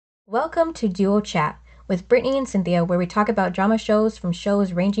Welcome to Duo Chat with Brittany and Cynthia, where we talk about drama shows from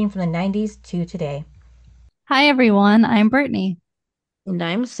shows ranging from the 90s to today. Hi, everyone. I'm Brittany, And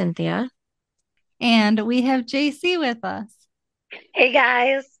I'm Cynthia. and we have JC with us. Hey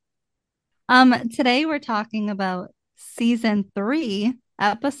guys. Today we're talking about season 3,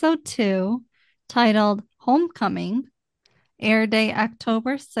 episode 2, titled Homecoming, air day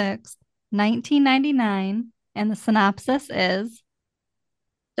October 6th, 1999, and the synopsis is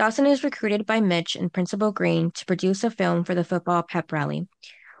Dawson is recruited by Mitch and Principal Green to produce a film for the football pep rally.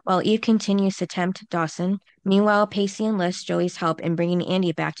 While Eve continues to tempt Dawson, meanwhile, Pacey enlists Joey's help in bringing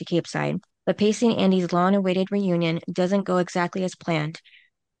Andie back to Capeside. But Pacey and Andie's long-awaited reunion doesn't go exactly as planned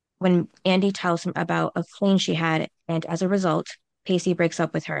when Andie tells him about a fling she had, and as a result, Pacey breaks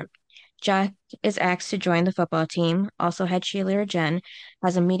up with her. Jack is asked to join the football team. Also, head cheerleader Jen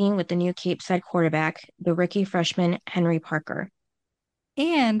has a meeting with the new Capeside quarterback, the rookie freshman Henry Parker.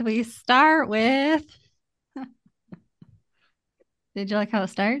 and we start with Did you like how it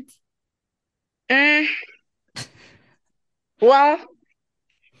starts? Mm, well,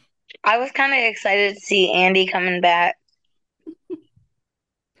 I was kind of excited to see Andie coming back.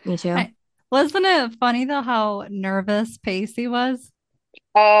 Me too. I, wasn't it funny though how nervous Pacey was?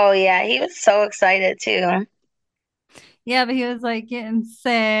 Oh yeah, he was so excited too. Yeah, but he was like getting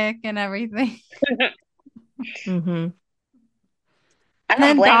sick and everything. Mm-hmm. I And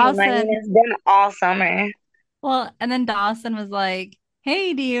don't then blame him. I mean, Dawson it's been all summer. And then Dawson was like,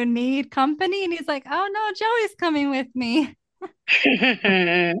 "Hey, do you need company?" And he's like, "Oh no, Joey's coming with me."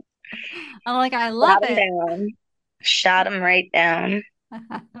 I'm like, "I love Shot him it." down. Shot him right down.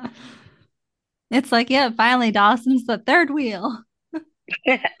 It's like, yeah, finally Dawson's the third wheel.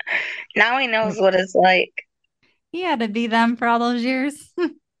 Now he knows what it's like. He had to be them for all those years.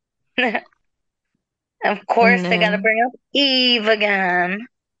 Of And course, they got to then, bring up Eve again.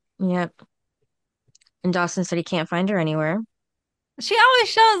 yep. And Dawson said he can't find her anywhere. She always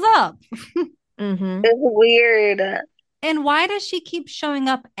shows up. Mm-hmm. It's weird. And why does she keep showing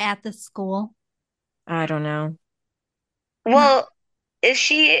up at the school? I don't know. Well, is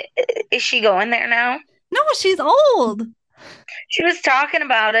she is she going there now? No, she's old She was talking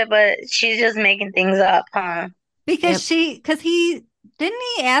about it, but she's just making things up, huh? Yep. because he didn't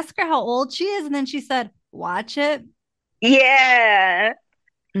he ask her how old she is, and then she said, "Watch it." Yeah.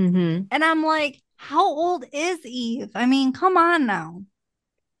 Mm-hmm. And I'm like, how old is Eve? I mean, come on now.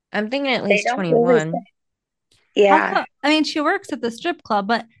 I'm thinking at They least don't really say. 21. How Yeah. come? I mean, she works at the strip club,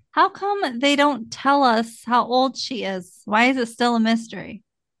 but how come they don't tell us how old she is? Why is it still a mystery?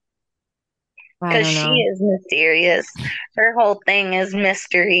 I Because don't she know. is mysterious. Her whole thing is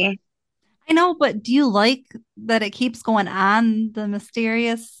mystery. I know, but do you like that it keeps going on, the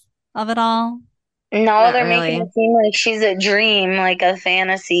mysterious of it all? No, Not they're making really. it seem like she's a dream, like a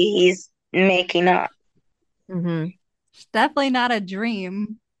fantasy he's making up. Mm-hmm. It's definitely not a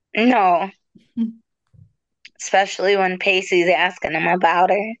dream. No, especially when Pacey's asking him about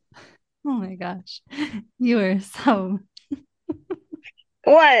her. Oh my gosh. You are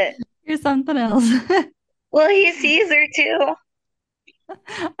What? you're something else. Well, he sees her too,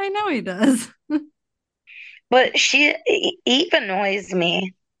 I know he does. but Eve annoys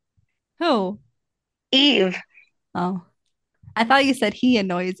me. Who? Eve. Oh, I thought you said he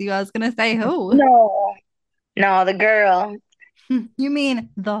annoys you. I was gonna say who. No, no, the girl. You mean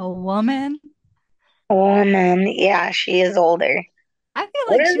the woman? Woman. Yeah, she is older. I feel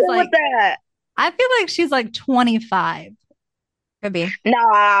What like is she's it with like that? I feel like she's like 25. Could be.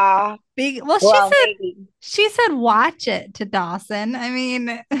 Nah. Well, Well, maybe. she said watch it to Dawson. I mean,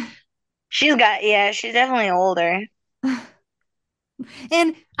 Yeah, she's definitely older.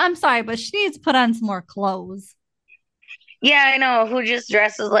 and I'm sorry, but she needs to put on some more clothes. Yeah, I know. Who just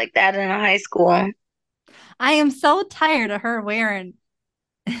dresses like that in high school? I am so tired of her wearing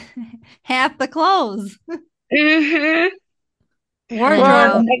half the clothes. Hmm. And Well, Wardrobe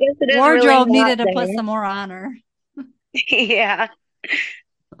well, I guess it is really wardrobe hot needed to put there. some more on her. Yeah.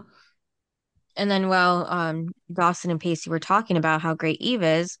 Dawson and Pacey were talking about how great Eve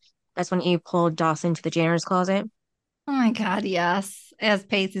is, that's when Eve pulled Dawson to the janitor's closet. Oh my God, yes. As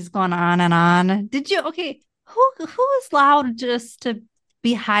Pacey's going on and on. Did you okay? Who is allowed just to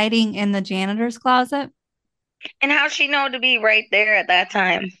be hiding in the janitor's closet And how she know to be right there at that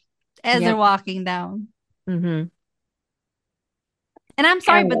time? as they're Yep. walking down? Mm-hmm. And I'm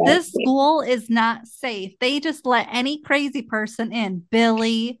sorry, And but this school is not safe. They just let any crazy person in.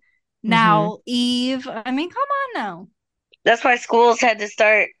 Billy, Mm-hmm. now Eve. I mean, come on now. that's why schools had to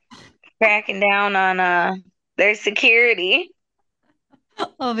start cracking down on their security.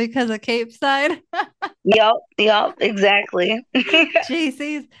 Oh, because of Cape Side. Yup, exactly.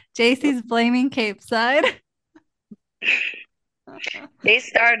 JC's JC's blaming Cape Side. They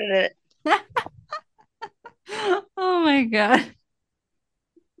started it. Oh my God.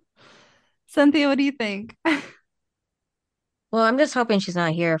 Cynthia, what do you think? Well, I'm just hoping she's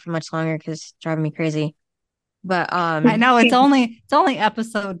not here for much longer because it's driving me crazy. But I know it's only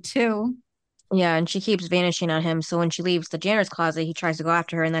episode 2. yeah, and she keeps vanishing on him. So when she leaves the janitor's closet, he tries to go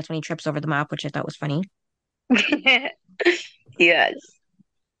after her, and that's when he trips over the mop, which I thought was funny. Yes.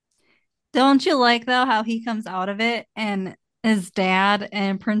 Don't you like though how he comes out of it and his dad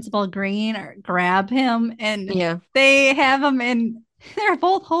and Principal Green grab him and Yeah. they have him and they're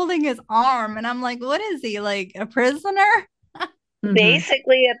both holding his arm and I'm like, what is he like a prisoner? Hmm.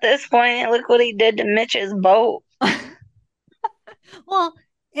 Basically, at this point, look what he did to Mitch's boat. Well,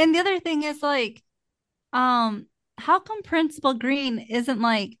 and the other thing is like, um, how come Principal Green isn't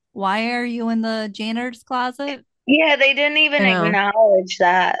like, why are you in the janitor's closet? Yeah, they didn't I even know. acknowledge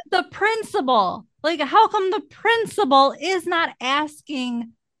that. The principal, like, how come the principal is not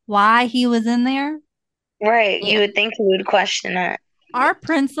asking why he was in there? Right. You Yeah. would think he would question it. Our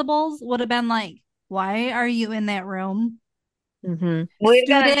principals would have been like, why are you in that room? Hmm. We'd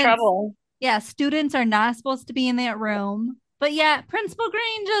got in Students, trouble. yeah, students are not supposed to be in that room. But yeah, Principal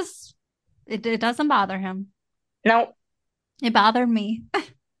Green just, it doesn't bother him. Nope. It bothered me.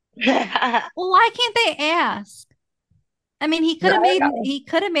 Well, why can't they ask? I mean, he I could have don't made know. he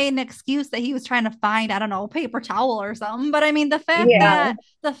could have made an excuse that he was trying to find, I don't know, a paper towel or something. But I mean, the fact Hmm. Yeah. that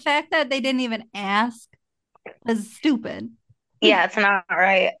the fact that they didn't even ask is stupid. Yeah, it's not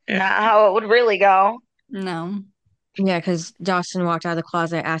right. Not how it would really go. No. Yeah, because Dawson walked out of the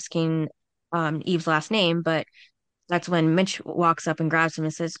closet asking Eve's last name, but that's when Mitch walks up and grabs him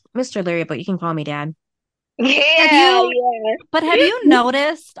and says, Mr. Leary, but you can call me Dad. Have Yeah, you yeah. But have you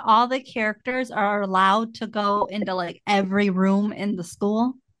noticed all the characters are allowed to go into like every room in the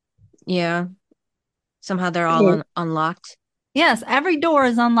school? Yeah. Somehow they're all unlocked. Yes, every door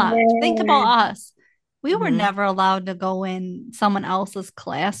is unlocked. Think about Yeah. us. We were Hmm. never allowed to go in someone else's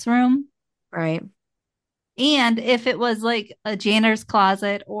classroom. Right. And if it was like a janitor's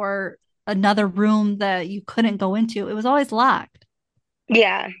closet or another room that you couldn't go into, it was always locked.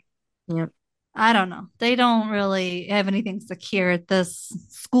 Yeah. Yep. I don't know. They don't really have anything secure at this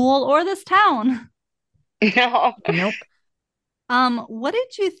school or this town. No. Nope. What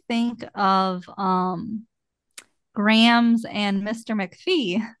did you think of Grams and Mr.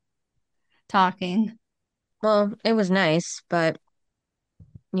 McPhee talking? Well, it was nice, but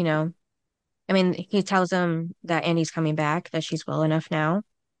you know, I mean, he tells him that Andy's coming back, that she's well enough now.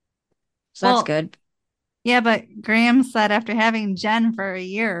 So that's Well, good. yeah, but Graham said after having Jen for a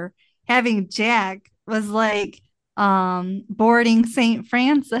year, having Jack was like boarding St.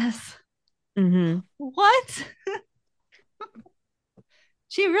 Francis. Hmm. What?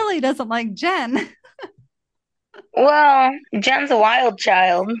 She really doesn't like Jen. Well, Jen's a wild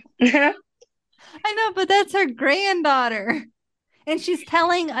child. I know, but that's her granddaughter. And she's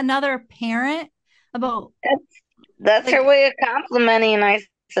telling another parent about That's her like way of complimenting, I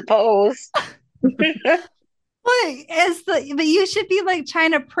suppose. what is the but you should be like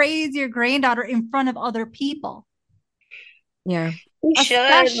trying to praise your granddaughter in front of other people. You Yeah. should,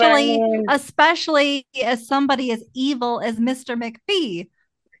 but I especially mean, especially as somebody as evil as Mr. McPhee.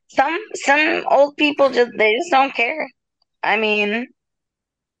 some old people just don't care. I mean,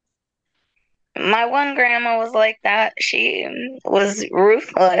 my one grandma was like that. She was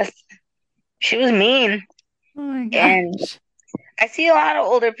ruthless. She was mean, Oh my and gosh. I see a lot of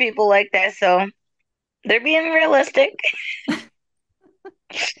older people like that. So they're being realistic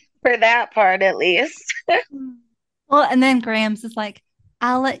for that part, at least. Well, and then Graham's is like,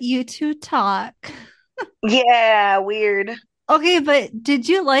 I'll let you two talk. Yeah, weird. Okay, but did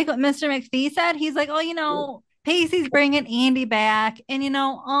you like what Mr. McPhee said? He's like, oh, Pacey's bringing Andie back, and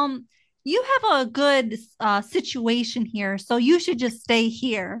you have a good situation here, so you should just stay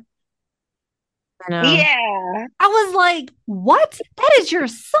here. I know. Yeah, I was like, what? That is your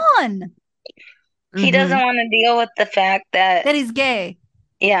son. he doesn't Hmm. want to deal with the fact that, That he's gay.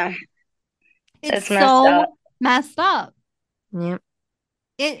 yeah, It's it's messed up. so messed up. Yep.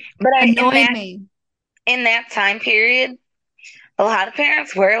 It But in annoyed that me. time period, a lot of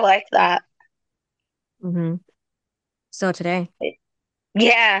parents were like that. Hmm. So today,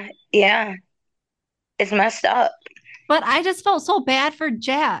 Yeah, yeah, it's messed up. But I just felt so bad for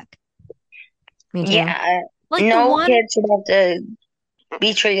Jack. me too. Yeah, Like the no one, kid should have to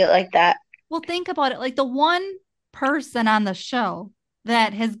be treated like that. well, think about it. Like the one person on the show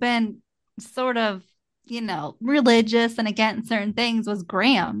that has been sort of religious and against certain things was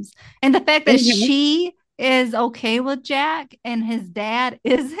Graham's. And the fact that Hmm. she is okay with Jack and his dad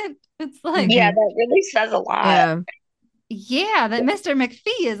isn't, it's like, Yeah, Hmm. that really says a lot. Yeah. yeah, that Mr.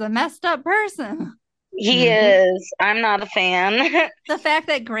 McPhee is a messed up person. He Hmm. is. I'm not a fan. The fact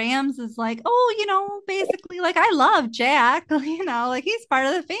that Graham's is like, oh, basically, like, I love Jack, like he's part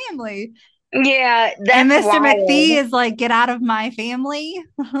of the family. Yeah, And that's Mr. McPhee wild. is like, get out of my family.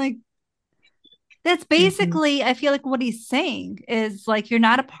 Like, that's Hmm. basically, I feel like what he's saying is like, you're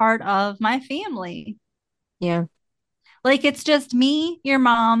not a part of my family. Yeah. Like, it's just me, your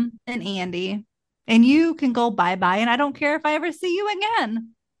mom, and Andie. And you can go bye bye. And I don't care if I ever see you again.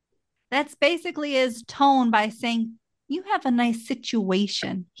 That's basically his tone by saying, you have a nice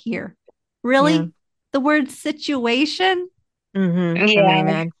situation here. Yeah. Really? The word situation? I'm very Yeah.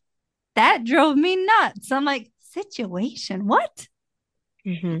 mad. That drove me nuts. I'm like, situation? What?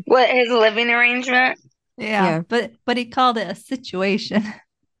 Hmm. What, his living arrangement? Yeah, Yeah. but he called it a situation.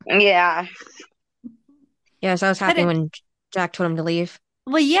 Yeah. Yeah. So I was happy Couldn't when Jack told him to leave.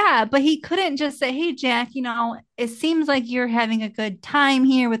 Well, yeah, but he couldn't just say, "Hey, Jack, it seems like you're having a good time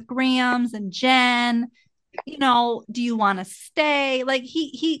here with Grams and Jen. Do you want to stay?" Like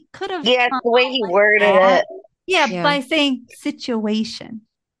he could have Yeah, it's come the way out he like worded that. it. Yeah, Yeah. by saying situation.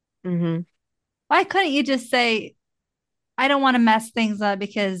 Hmm. Why couldn't you just say, "I don't want to mess things up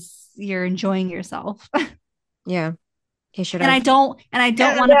because you're enjoying yourself." Yeah. He should And I have. don't and I His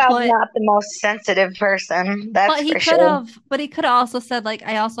don't want to dad's put not the most sensitive person, that's for sure. but he could have also said like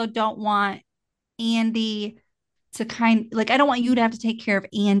I also don't want Andie to I don't want you to have to take care of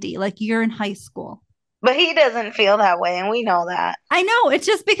Andie. Like you're in high school. But he doesn't feel that way, and we know that. I know it's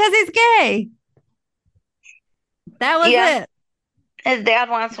just because he's gay. That was Yeah, it. his dad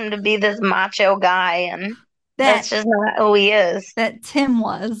wants him to be this macho guy, and That that's just not who he is. that Tim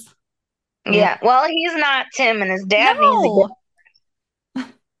was. Yep. Yeah, well, he's not Tim, and his dad needs to get. No,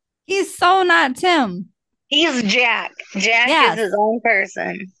 he's so not Tim. He's Jack. Jack is his Yes, own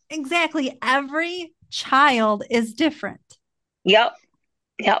person. exactly. Every child is different. Yep,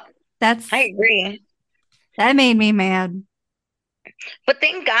 yep, I That's agree. that made me mad. But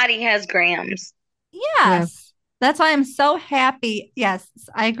thank God he has Grams. Yeah. Yes. That's why I'm so happy. Yes,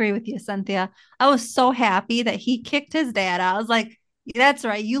 I agree with you, Cynthia. I was so happy that he kicked his dad out. I was like, that's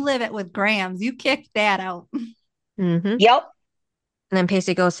right. You live it with Grams. You kicked dad out. Hmm. Yep. And then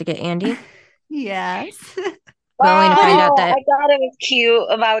Pacey goes to get Andie, Yes. but only to But find it, out Oh, that, I thought it was cute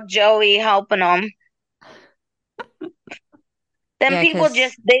about Joey helping him. Then yeah, people because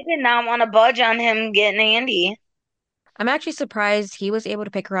just, they did not want to budge on him getting Andy. I'm actually surprised he was able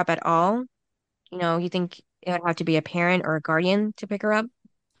to pick her up at all. You think it would have to be a parent or a guardian to pick her up?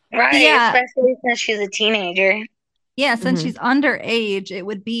 Right, yeah, especially since she's a teenager. yeah, since Hmm. she's underage, it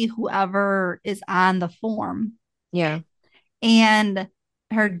would be whoever is on the form. Yeah. And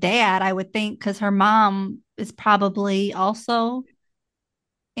her dad, I would think, because her mom is probably also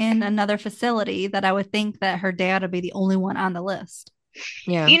in another facility, that I would think that her dad would be the only one on the list.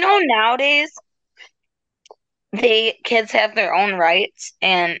 Yeah. Nowadays they kids have their own rights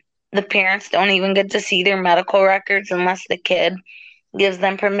and the parents don't even get to see their medical records unless the kid gives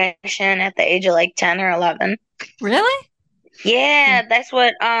them permission at the age of like 10 or 11. Really? Yeah, that's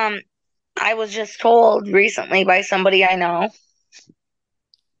what I was just told recently by somebody I know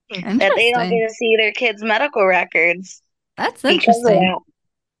Hmm. that they don't Interesting. get to see their kids' medical records That's because of interesting. that.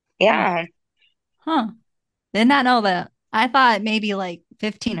 Yeah. Huh. Did not know that. I thought maybe like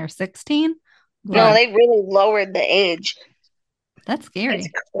 15 or 16, No, Yeah. but they really lowered the age. that's It's scary.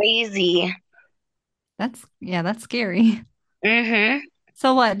 crazy. Yeah, that's scary. Mm-hmm.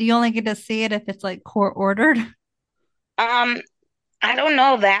 So what? Do you only get to see it if it's like court ordered? Um, I don't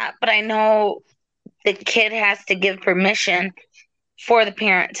know that, but I know the kid has to give permission for the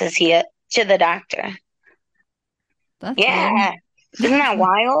parent to see it to the doctor. That's weird. Yeah. Isn't that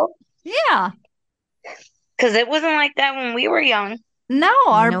wild? Yeah. Because it wasn't like that when we were young. No,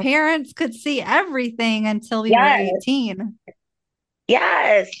 our Nope. parents could see everything until we were Yes. 18.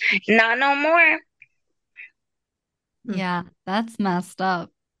 Yes. Not no more. Hmm. Yeah, that's messed up.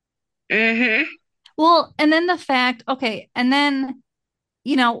 Mm-hmm. Well, and then the fact, okay, and then,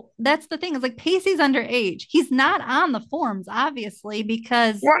 that's the thing is like Pacey's underage. He's not on the forms, obviously,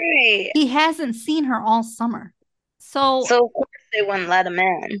 because Right. he hasn't seen her all summer. So, So of course they wouldn't let him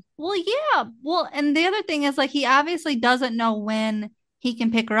in. well, yeah. Well, and the other thing is like he obviously doesn't know when he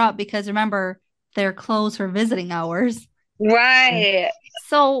can pick her up because remember, they're closed for visiting hours. Yeah. Right.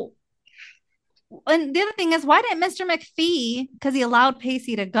 So, and the other thing is, why didn't Mr. McPhee, because he allowed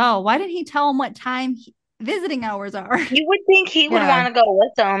Pacey to go, why didn't he tell him what time visiting hours are. I You would think he would Yeah. want to go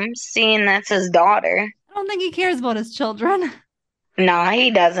with them, seeing that's his daughter. don't think he cares about his children. Nah,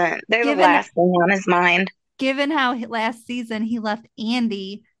 he doesn't. They're the Given last thing on his mind. given how last season he left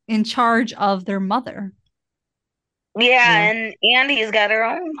Andie in charge of their mother. Yeah, Yeah. and Andie's got her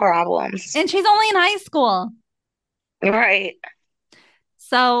own problems. And she's only in high school. Right.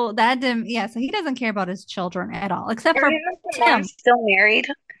 So that didn't, yeah, so he doesn't care about his children at all, except Or for even if the Tim. mom's still married.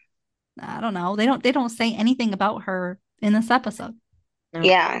 I don't know. They don't say anything about her in this episode. No.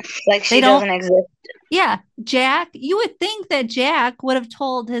 Yeah, like They she don't, doesn't exist. yeah, Jack, you would think that Jack would have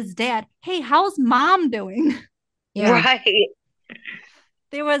told his dad, "Hey, how's mom doing?" Yeah. Right.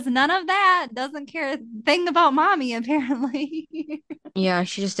 There was none of that. Doesn't care a thing about mommy, apparently. Yeah.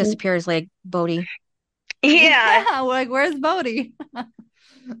 She just disappears like Bodhi. Yeah. Yeah, like where's Bodhi?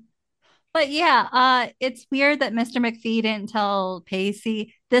 But yeah, it's weird that Mr. McPhee didn't tell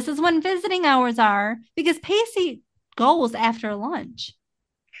Pacey this is when visiting hours are because Pacey goes after lunch.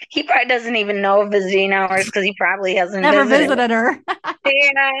 He probably doesn't even know visiting hours because he probably hasn't Never visited. visited her.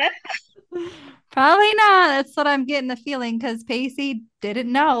 Yeah. Probably not. That's what I'm getting the feeling because Pacey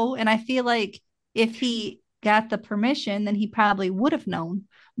didn't know. And I feel like if he got the permission, then he probably would have known.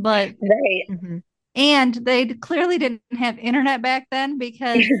 But, Right. Hmm. and they clearly didn't have internet back then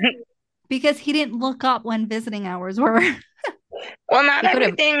because he didn't look up when visiting hours were. Well, not He could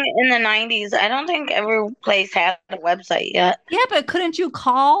have. everything in the 90s. I don't think every place had a website yet. Yeah, but couldn't you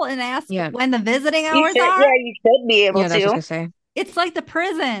call and ask Yeah. when the visiting You hours should, are? yeah, you should be able Yeah. That's what I was to. gonna say. It's like the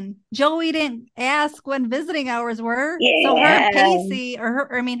prison. Joey didn't ask when visiting hours were. So her and Yeah. Pacey,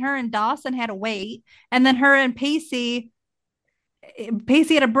 her and Dawson had to wait. And then her and Pacey had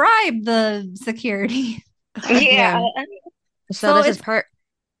to bribe the security. Yeah. Yeah. So So this is it's, part.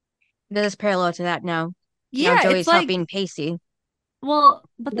 This is parallel to that now. Now yeah, it's Joey's like, helping Pacey. well,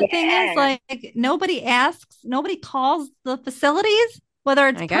 but the thing is, Yeah. like, nobody calls the facilities, whether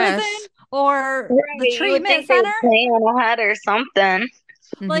it's I prison guess. or Right. the You would treatment think they center. would plan ahead or something.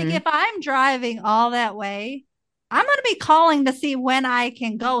 Like Hmm. if I'm driving all that way, I'm going to be calling to see when I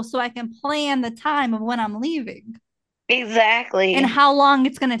can go so I can plan the time of when I'm leaving and Exactly. how long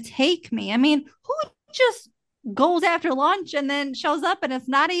it's going to take me. I mean, who just goes after lunch and then shows up and it's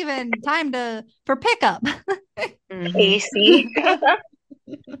not even time to for pickup? Hmm. Pacey. Doesn't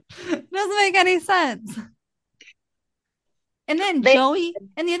make any sense. And then They, Joey,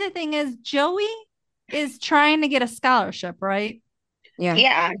 and the other thing is Joey is trying to get a scholarship, right? Yeah.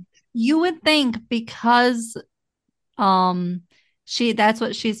 yeah. You would think because um that's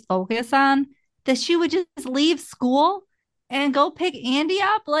what she's focused on, that she would just leave school and go pick Andie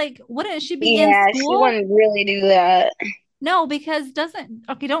up. Like, wouldn't she be in Yeah, she school? wouldn't really do that. No, because doesn't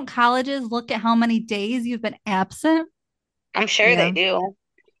okay, don't colleges look at how many days you've been absent? I'm sure they Yeah. do.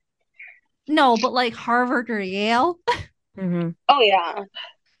 No, but like Harvard or Yale. Hmm. Oh, yeah.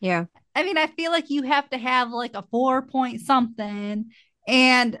 Yeah. I mean, I feel like you have to have like a 4 point something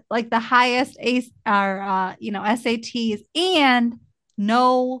and like the highest ace or SATs and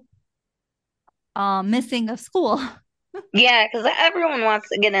no missing of school. Yeah, because everyone wants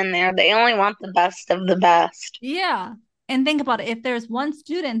to get in there. They only want the best of the best. Yeah. And think about it. If there's one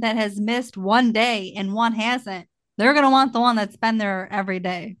student that has missed one day and one hasn't, they're going to want the one that's been there every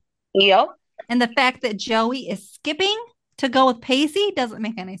day. Yep. And the fact that Joey is skipping to go with Pacey doesn't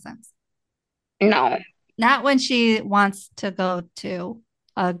make any sense. No. Not when she wants to go to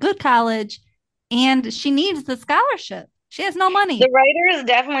a good college and she needs the scholarship. She has no money. The writers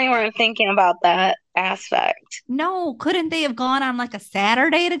definitely weren't thinking about that aspect. No, couldn't they have gone on like a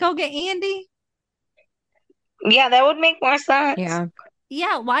Saturday to go get Andie? Yeah, that would make more sense. Yeah.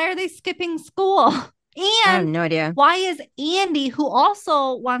 Yeah, why are they skipping school? I have And no idea. why is Andie, who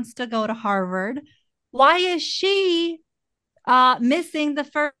also wants to go to Harvard, why is she missing the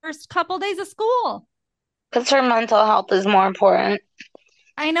first couple days of school? Because her mental health is more important.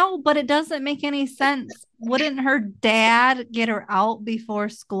 I know, but it doesn't make any sense. Wouldn't her dad get her out before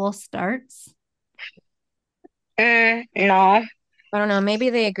school starts? No. I don't know. Maybe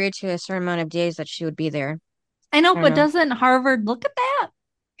they agreed to a certain amount of days that she would be there. I know, I don't but know. doesn't Harvard look at that?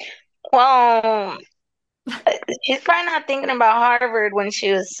 Well, she's probably not thinking about Harvard when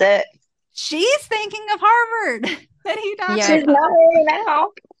she was sick. She's thinking of Harvard. What are you talking Yeah. She's not about? right now.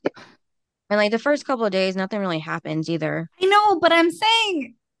 And like the first couple of days, nothing really happens either. I know, but I'm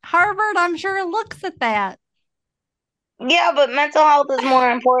saying Harvard, I'm sure, looks at that. Yeah, but mental health is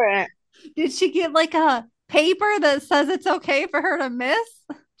more important. Did she get like a paper that says it's okay for her to miss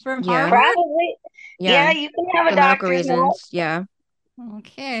from Yeah. Harvard? Probably. Yeah, Yeah. you can have a For medical doctor's note. reasons. Yeah.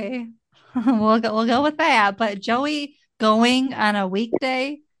 Okay. We'll go with that. But Joey going on a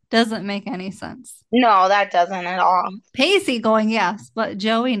weekday Doesn't make any sense. No, that doesn't at all. Pacey going yes, but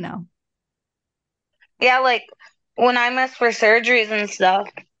Joey no. Yeah, like when I miss for surgeries and stuff,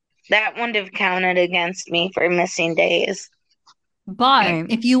 that wouldn't have counted against me for missing days. But Right.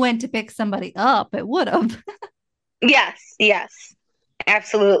 if you went to pick somebody up, it would have, Yes, yes,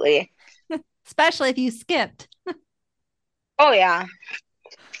 absolutely. especially if you skipped. Oh yeah.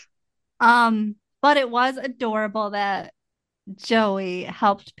 But it was adorable that Joey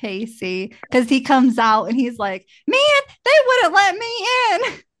helped Pacey because he comes out and he's like, "Man, they wouldn't let me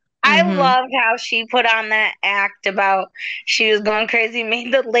in." I Mm-hmm. loved how she put on that act about she was going crazy,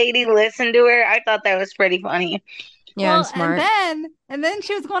 made the lady listen to her. I thought that was pretty funny. Yeah, and Well, and smart. then and then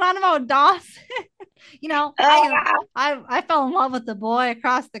she was going on about Dawson. You know, Ah, I fell in love with the boy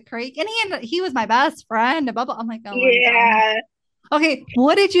across the creek, and he was my best friend. Blah, blah. I'm like, oh my god. yeah. Okay,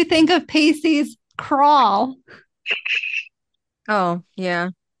 what did you think of Pacey's crawl? Oh, yeah.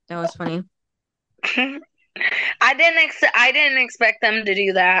 That was funny. I didn't expect them to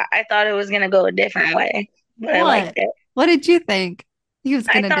do that. I thought it was gonna go a different way, but I liked What? it. What did you think he was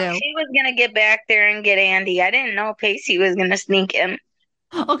I gonna thought do? she was gonna get back there and get Andie. I didn't know Pacey was gonna sneak him.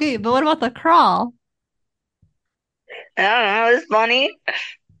 Okay, but what about the crawl? I don't know, it was funny.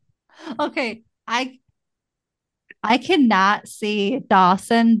 Okay, I cannot see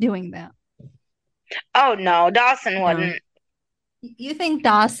Dawson doing that. Oh no, Dawson No. wouldn't You think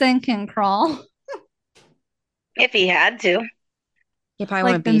Dawson can crawl if he had to. He probably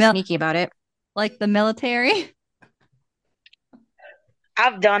like wouldn't the be sneaky about it. military?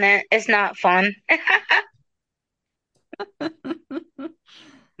 I've done it. It's not fun.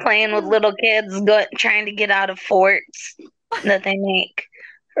 Playing with little kids, trying to get out of forts that they make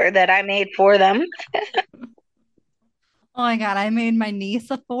or that I made for them. Oh my God, I made my niece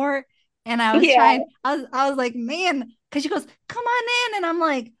a fort and I was Yeah, trying, I was like, man, because she goes, come on in. And I'm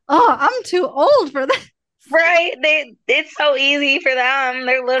like, oh, I'm too old for this. right. It's so easy for them.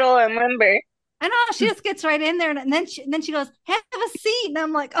 They're little and limber. I know she just gets right in there and then she goes, have a seat. And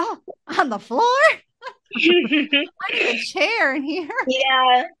I'm like, oh, on the floor? I need a chair in here.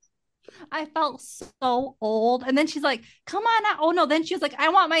 Yeah, I felt so old. And then she's like, come on out. Oh no. Then she was like, I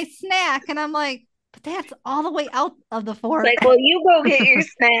want my snack. And I'm like, but that's all the way out of the fort. like, well, you go get your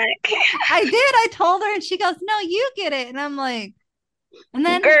snack, I did. I told her and she goes, no, you get it. And I'm like, and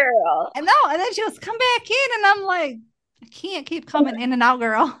then girl. and no, and then she goes, come back in. And I'm like, I can't keep coming in and out,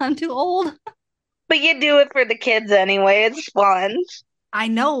 girl. I'm too old. But you do it for the kids anyway. It's fun. I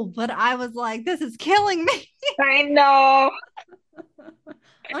know, but I was like, this is killing me. I know.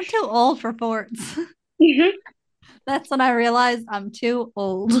 I'm too old for forts. That's when I realized I'm too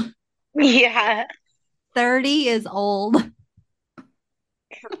old. Yeah. 30 is old.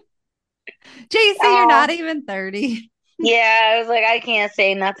 JC, you're not Oh, even 30. yeah. I was like, I can't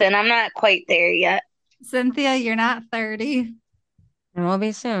say nothing. I'm not quite there yet. Cynthia, you're not 30. And we'll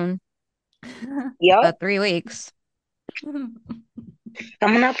be soon. Yup. About 3 weeks.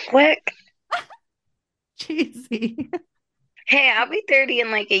 Coming up quick. Cheesy. Hey, I'll be 30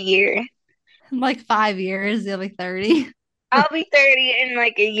 in like a year. In like 5 years, you'll be 30. I'll be 30 in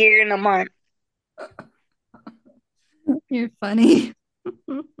like a year and a month. You're funny.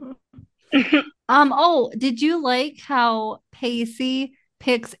 Oh, did you like how Pacey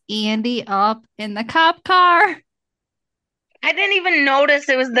picks Andie up in the cop car? I didn't even notice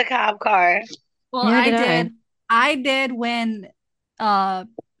it was the cop car. Well, Neither I did I. did. I did when uh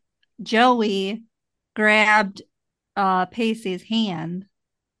Joey grabbed Pacey's hand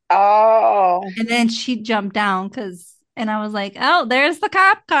Oh. and then she jumped down because and I was like, oh, there's the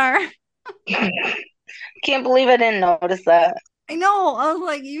cop car. Can't believe I didn't notice that. I know. I was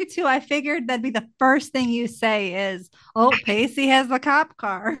like, you two, I figured that'd be the first thing you say is, oh, Pacey has the cop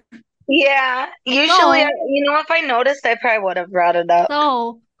car. Yeah. Usually, So, if I noticed, I probably would have brought it up.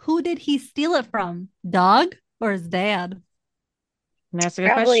 so who did he steal it from? Doug or his dad? And that's a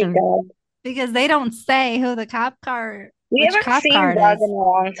good Probably question. Doug. Because they don't say who the cop car, We which haven't cop seen car it Doug in is. a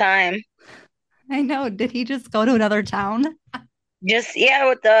long time. I know. Did he just go to another town Just, yeah,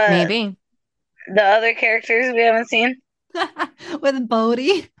 with the Maybe. the other characters we haven't seen. with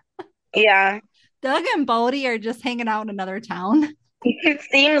Bodie? Yeah. Doug and Bodie are just hanging out in another town. It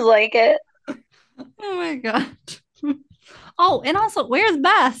seems like it. Oh my God. Oh, and also, where's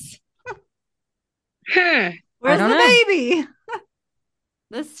Bess? Hmm. I Where's don't the know. baby?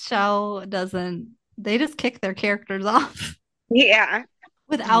 This show doesn't, they just kick their characters off Yeah.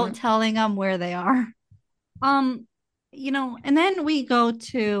 without telling them where they are. Um, and then we go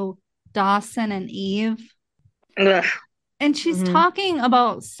to Dawson and Eve, Ugh. and she's Mm-hmm. talking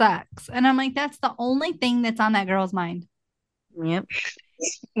about sex. And I'm like, that's the only thing that's on that girl's mind. Yep.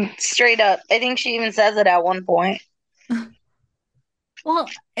 Straight up. I think she even says it at one point. Well,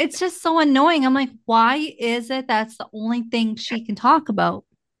 it's just so annoying. I'm like, why is it that's the only thing she can talk about?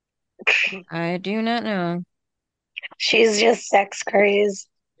 I do not know. She's just sex crazed.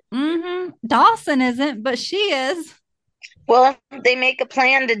 Dawson isn't, but she is. Well, they make a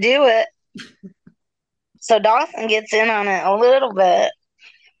plan to do it. So Dawson gets in on it a little bit.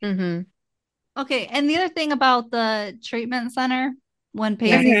 Mm-hmm. Okay, and the other thing about the treatment center when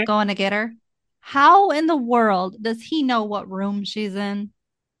Yeah. Pacey's going to get her, how in the world does he know what room she's in?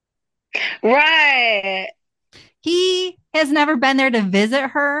 Right. He has never been there to visit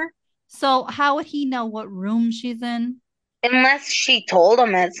her. So how would he know what room she's in? Unless she told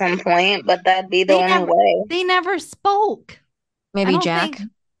him at some point, but that'd be the They only never way. they never spoke. I Maybe don't Jack. think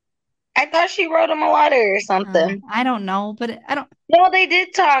I thought she wrote him a letter or something. I don't know, but I don't No, they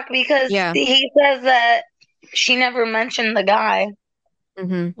did talk because Yeah. he says that she never mentioned the guy.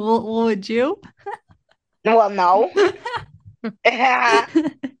 Mm-hmm. well, would you? Well, no.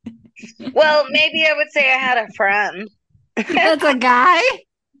 Well, maybe I would say I had a friend. That's a guy?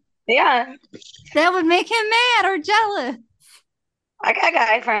 Yeah, That would make him mad or jealous. I got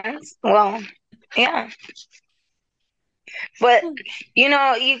guy friends. Well, yeah. But, you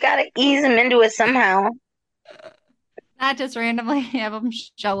got to ease him into it somehow. Not just randomly have him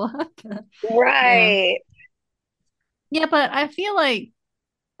show up. Yeah. Right. Yeah, but I feel like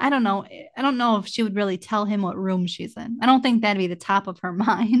I don't know. I don't know if she would really tell him what room she's in. I don't think that'd be the top of her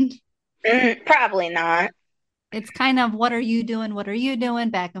mind. Probably not. It's kind of what are you doing? What are you doing?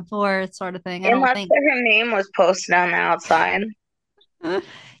 Back and forth sort of thing. I don't Unless think. her name was posted on the outside.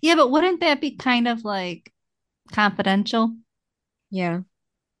 Yeah, but wouldn't that be kind of like confidential? Yeah.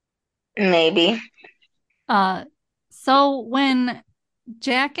 Maybe. Uh, so when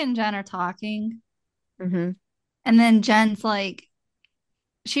Jack and Jen are talking, Mm-hmm. and then Jen's like,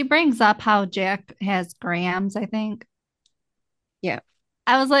 she brings up how Jack has grams, I think. Yeah.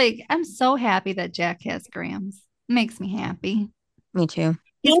 I was like, I'm so happy that Jack has grams. Makes me happy. Me too.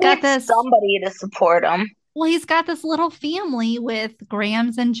 He He's got needs this, somebody to support him. well, he's got this little family with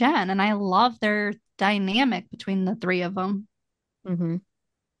Grams and Jen, and I love their dynamic between the three of them. Mm-hmm.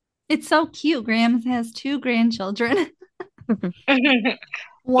 It's so cute. Grams has two grandchildren. Yep.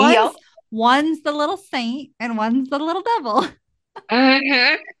 one's one's the little saint and one's the little devil.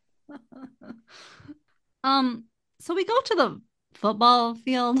 hmm Um, so we go to the football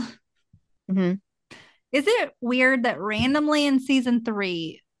field. Mm-hmm. Is it weird that randomly in season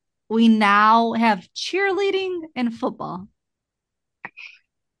 3 we now have cheerleading and football?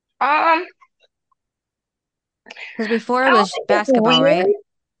 Um, Because before I it don't was think it's basketball, right?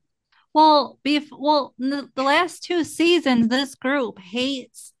 Well, the last 2 seasons, this group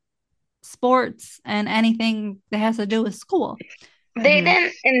hates sports and anything that has to do with school. They Mm-hmm.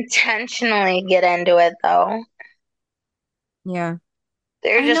 didn't intentionally get into it though. Yeah.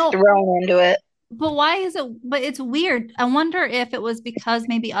 They're I just know, thrown into it. but why is it? But it's weird. I wonder if it was because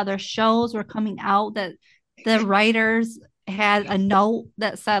maybe other shows were coming out that the writers had a note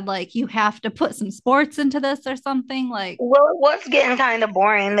that said like you have to put some sports into this or something like. Well, it was getting kind of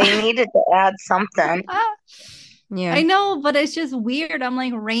boring. They needed to add something. Ah, I Yeah. know, but it's just weird. I'm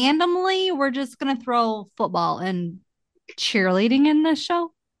like, randomly, we're just gonna throw football and cheerleading in this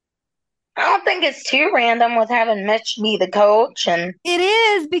show. I don't think it's too random with having Mitch be the coach and It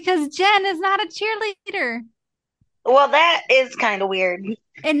is because Jen is not a cheerleader. well, that is kind of weird.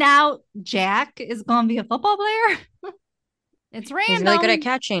 And now Jack is gonna be a football player. It's He's really good at random.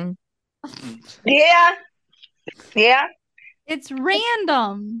 catching. Yeah, yeah. It's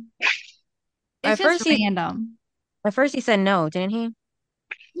random. It's At just first he random. at first he said no, didn't he?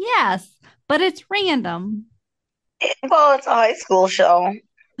 Yes, but it's random. Well, it's a high school show.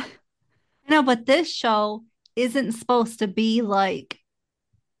 I know, but this show isn't supposed to be like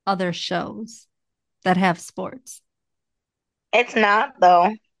other shows that have sports. It's not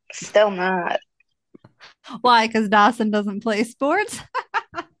though. Still not. Why? Because Dawson doesn't play sports.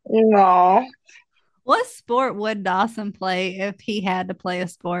 No. What sport would Dawson play if he had to play a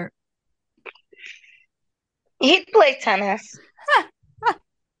sport? He'd play tennis.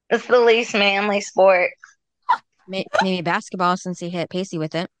 It's the least manly sport. Maybe basketball since he hit Pacey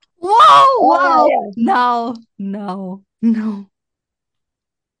with it. Whoa, Oh whoa. yeah. No, no, no,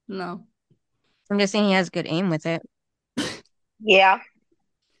 no. I'm just saying he has good aim with it. Yeah,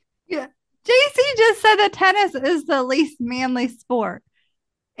 Yeah. JC just said that tennis is the least manly sport.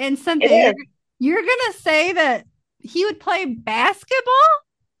 And it Cynthia, is. you're gonna say that he would play basketball?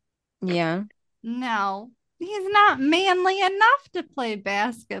 Yeah. No, he's not manly enough to play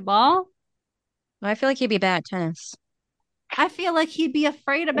basketball. I feel like he'd be bad at tennis. I feel like he'd be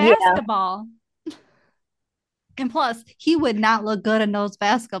afraid of Yeah. basketball. And plus, he would not look good in those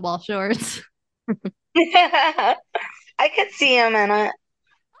basketball shorts. I could see him in it.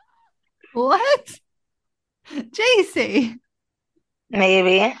 What? JC.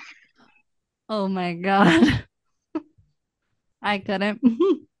 Maybe. Oh my God. I couldn't.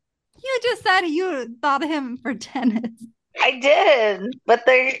 You just said you thought of him for tennis. I did, but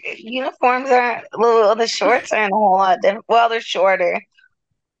their uniforms aren't. Well, the shorts aren't a whole lot different. Well, they're shorter.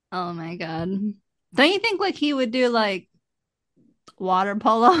 Oh my God. Don't you think like he would do like water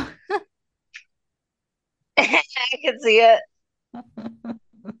polo? I could see it.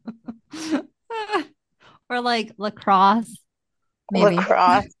 Or like lacrosse? Maybe.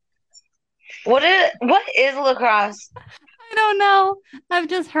 Lacrosse. What is lacrosse? I don't know. I've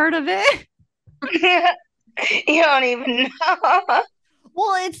just heard of it. You don't even know.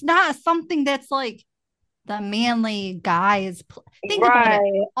 Well, it's not something that's like the manly guys. Think about it.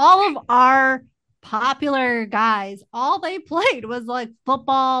 Right. All of our popular guys, all they played was like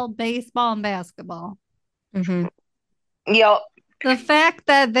football, baseball, and basketball. Hmm. Yo, The fact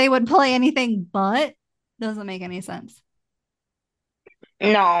that they would play anything but doesn't make any sense.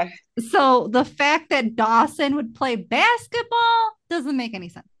 no. So the fact that Dawson would play basketball doesn't make any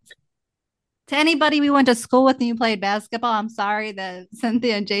sense. To anybody we went to school with and you played basketball, I'm sorry that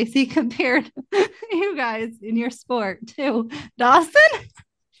Cynthia and JC compared you guys in your sport to Dawson.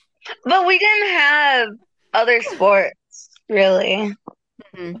 But we didn't have other sports, really.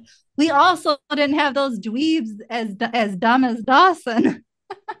 Hmm. We also didn't have those dweebs as dumb as Dawson.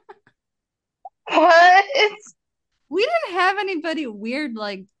 What? We didn't have anybody weird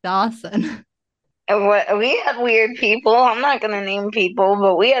like Dawson. What? We had weird people. I'm not gonna name people,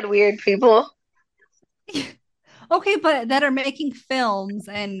 but we had weird people. Okay, but that are making films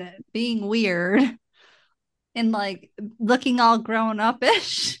and being weird and like looking all grown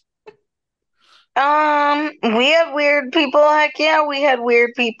up-ish. We had weird people. Heck yeah, we had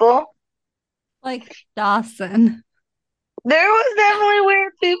weird people. Like Dawson. There was definitely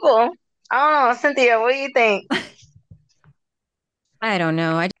weird people. I don't know, Cynthia, what do you think? I don't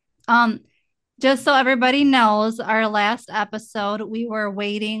know. Um, just so everybody knows, our last episode, we were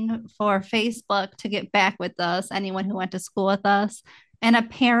waiting for Facebook to get back with us, anyone who went to school with us. And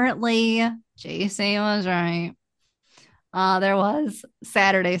apparently, JC was right. There was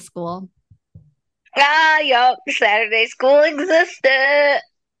Saturday school. Ah, yup, Saturday school existed.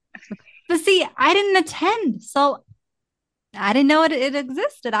 But see, I didn't attend, so I didn't know it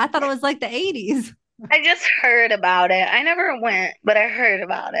existed. I thought it was like the 80s. I just heard about it. I never went, but I heard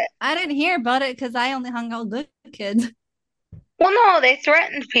about it. I didn't hear about it because I only hung out with good kids. Well, no, they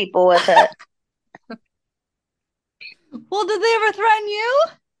threatened people with it. Well, did they ever threaten you?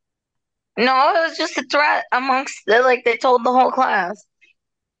 No, it was just a threat amongst like they told the whole class.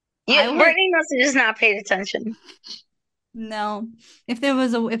 I You, would Brittany must have just not paid attention. no. If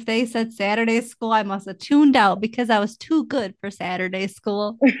they said Saturday school, I must have tuned out because I was too good for Saturday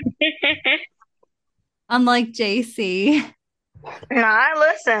school. Unlike JC. No, I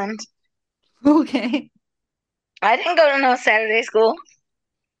listened. Okay. I didn't go to no Saturday school.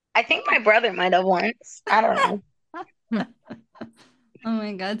 I think my brother might have once. I don't know. Hmm. Oh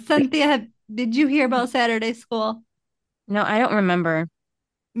my God. Cynthia, did you hear about Saturday school? No, I don't remember.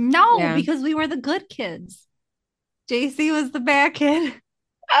 No, Yeah. because we were the good kids. JC was the bad kid.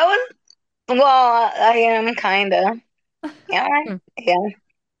 I was, well, I am kinda. Yeah, Hmm. yeah.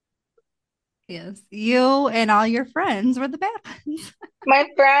 Yes. You and all your friends were the bad ones. My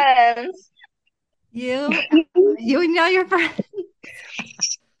friends. You, you and all your friends.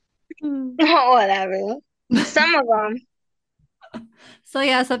 Whatever. Some of them. So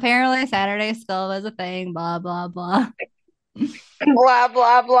yes, apparently Saturday school was a thing, blah blah blah. Blah,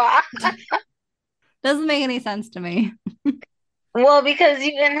 blah, blah. Doesn't make any sense to me. Well, because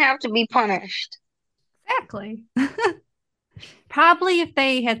you didn't have to be punished. Exactly. Probably if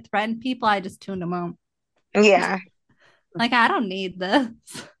they had threatened people, I just tuned them out. Yeah. Like I don't need this.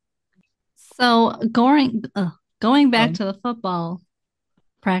 So going back to the football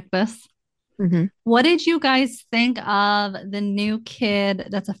practice, Hmm. what did you guys think of the new kid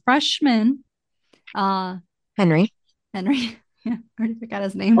that's a freshman? Henry. Henry. Yeah, I already forgot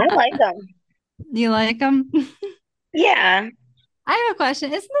his name. I like them. You like him? Yeah. I have a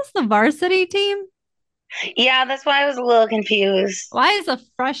question. Isn't this the varsity team? Yeah, that's why I was a little confused. Why is a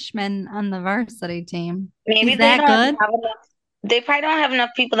freshman on the varsity team? Maybe He's they that don't good? have enough. They probably don't have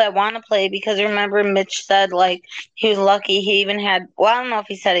enough people that want to play because remember Mitch said like he was lucky he even had, well, I don't know if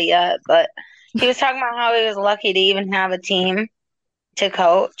he said it yet, but he was talking about how he was lucky to even have a team to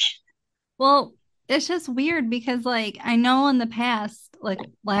coach. Well, it's just weird because like I know in the past, like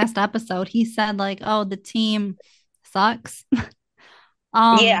last episode, he said like, "Oh, the team sucks."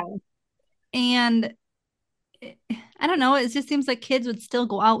 Yeah, um, and I don't know. It just seems like kids would still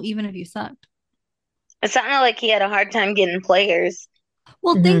go out even if you sucked. it sounded like he had a hard time getting players.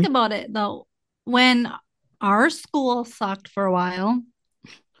 Well, Hmm. think about it though. When our school sucked for a while,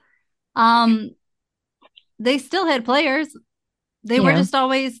 um, they still had players. Yeah. They were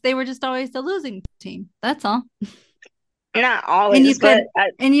just always the losing team. That's all. Not And you always, but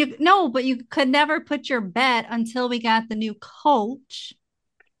could and you no, but you could never put your bet until we got the new coach.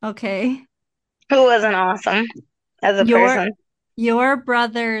 Okay. who wasn't awesome as a Your person? your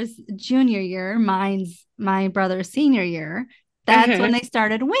brother's junior year, my brother's senior year, that's when Mhm. they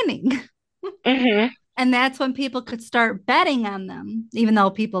started winning. Mhm. And that's when people could start betting on them, even though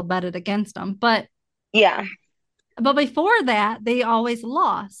people betted against them. Yeah, But before that, they always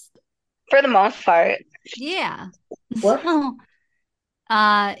lost. for the most part. Yeah. Whoops. So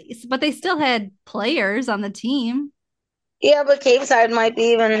uh but they still had players on the team. Yeah, but Cape Side might be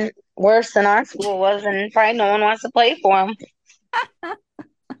even worse than our school was, and probably no one wants to play for them.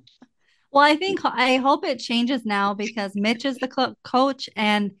 Well, I hope it changes now because Mitch is the coach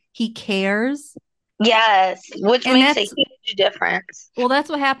and he cares. Yes, which And makes a that's huge difference. well, that's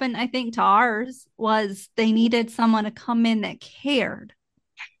what happened, I think, to ours was they needed someone to come in that cared.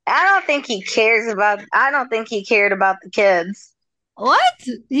 I don't think he cared about the kids. What?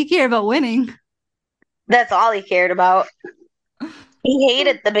 He cared about winning. That's all he cared about. He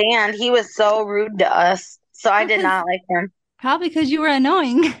hated the band. He was so rude to us. So I did Because not like him. probably because you were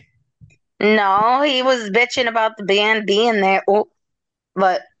annoying. No, he was bitching about the band being there. Oh,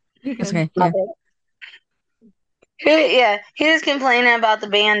 but You're That's good. okay. my Yeah. bad. Yeah, he was complaining about the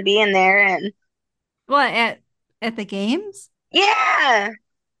band being there, and What at the games? yeah,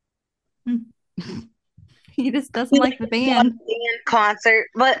 He just doesn't he like the didn't want band. the band concert.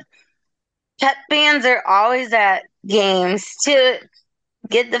 But pep bands are always at games to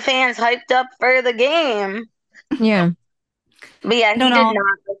get the fans hyped up for the game. Yeah. But yeah, I don't he did know.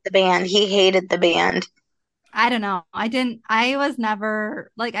 not like the band. He hated the band. I don't know. I was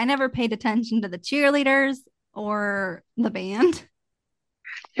never like I never paid attention to the cheerleaders or the band.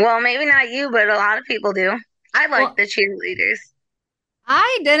 Well, maybe not you, but a lot of people do. I like Well, the cheerleaders.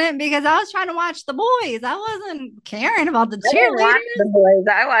 I didn't because I was trying to watch the boys. I wasn't caring about the I didn't watch the cheerleaders. boys.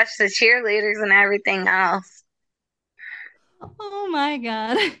 I watched the cheerleaders and everything else. Oh my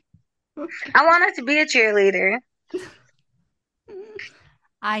God. I wanted to be a cheerleader.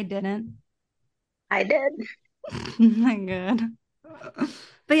 I didn't. I did. Oh my God.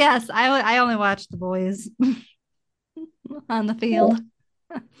 But yes, I only watched the boys on the field.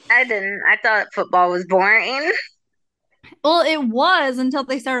 I didn't. I thought football was boring. Well, it was until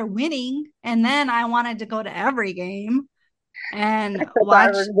they started winning, and then I wanted to go to every game and I thought it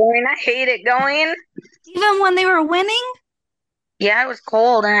watch was boring. I hated going. even when they were winning. Yeah, it was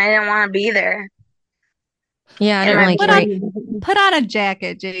cold and I didn't want to be there. Yeah. I And didn't my really Put care. band, put on a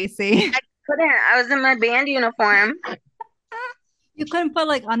jacket, JC. I couldn't. I was in my band uniform. You couldn't put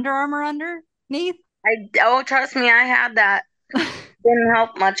like Under Armour underneath. Oh, trust me, I had that. Didn't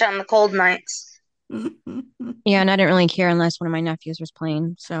help much on the cold nights. Yeah. And I didn't really care unless one of my nephews was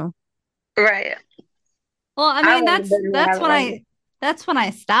playing. So, Right. Well, I I mean wouldn't have been that that's when I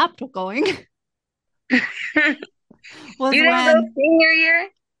stopped going way. was You didn't go when senior year?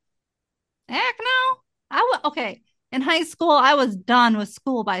 heck no. Okay. In high school, I was done with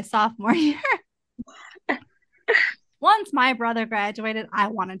school by sophomore year. Once my brother graduated, I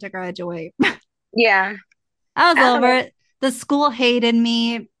wanted to graduate. Yeah. I was I don't over know. it. The school hated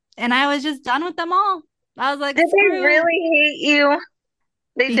me, and I was just done with them all. I was like, Did they screw really hate you?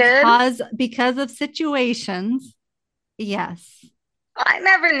 They did? because of situations. Yes. I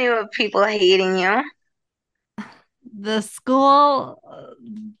never knew of people hating you. The school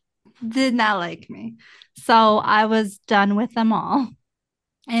did not like me. So I was done with them all.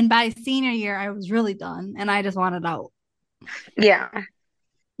 And by senior year, I was really done and I just wanted out. Yeah.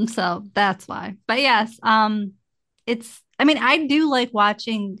 So that's why. But yes, I mean, I do like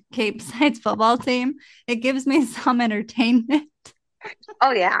watching Cape Side's football team. It gives me some entertainment.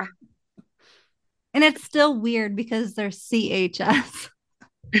 Oh, yeah. And it's still weird because they're CHS.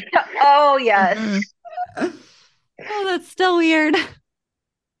 Oh, yes. mhm. Oh, that's still weird.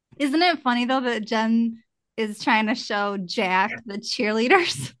 Isn't it funny though that Jen is trying to show Jack the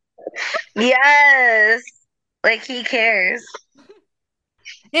cheerleaders? Yes. Like he cares.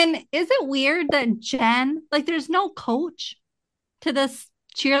 And is it weird that Jen, like, there's no coach to this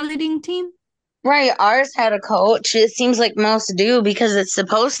cheerleading team? Right. Ours had a coach. It seems like most do because it's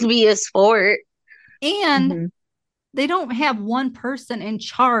supposed to be a sport. And Hmm. they don't have one person in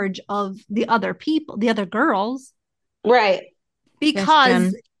charge of the other people, the other girls, Right. Yes,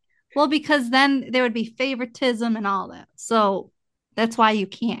 because, Jen. well, because then there would be favoritism and all that. So that's why you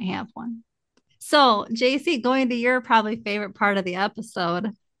can't have one. So, JC, going to your probably favorite part of the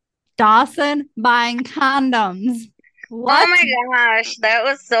episode, Dawson buying condoms. Oh What? my gosh, that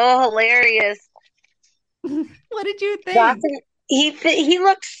was so hilarious. What did you think? Dawson, he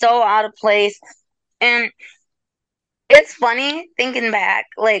looked so out of place, and it's funny thinking back.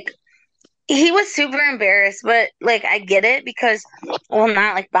 Like he was super embarrassed, but like I get it because, well,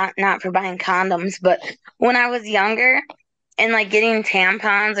 not like not for buying condoms, but when I was younger and like getting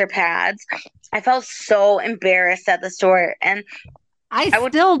tampons or pads, I felt so embarrassed at the store, and I I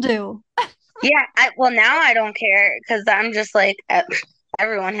would, still do. yeah, well now I don't care because I'm just like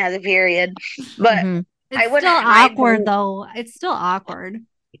everyone has a period, but Hmm. I It's would still hide awkward, them. though. It's still awkward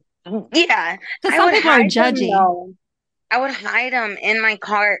Yeah, because I some would people are hide them judgy. though. I would hide them in my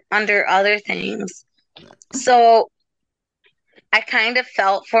cart under other things. So I kind of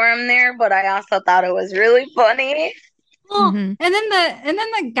felt for him there, but I also thought it was really funny. Well, Hmm. and then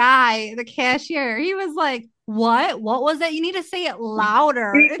the guy, the cashier, he was like, "What? What was that? You need to say it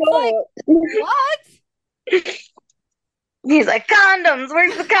louder." It's like, what? He's like, condoms,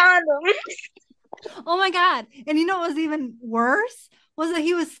 where's the condom? Oh my God. And you know what was even worse? Was that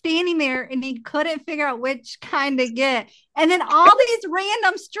he was standing there and he couldn't figure out which kind to get. And then all these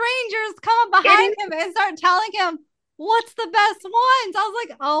random strangers come up behind It him and start telling him what's the best ones. I was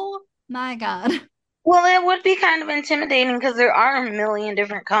like, oh my God. Well, it would be kind of intimidating because there are a million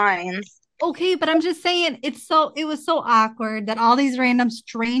different kinds. Okay, but I'm just saying it was so awkward that all these random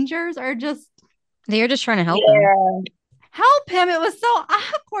strangers are just They were just trying to help him. Yeah. help him. It was so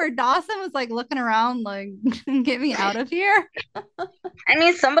awkward. Dawson was like looking around like get me out of here. I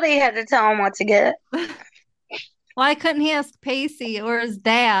mean, somebody had to tell him what to get. Why couldn't he ask Pacey or his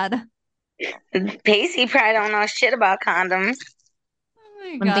dad? Pacey probably don't know shit about condoms. Oh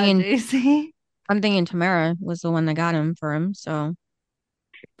my I'm God, thinking, JC. I'm thinking Tamara was the one that got him for him. So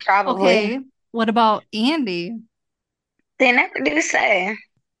Probably. Okay, what about Andie? They never do say. I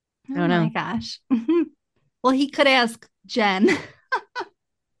Oh don't my know. gosh. Well, he could ask Jen.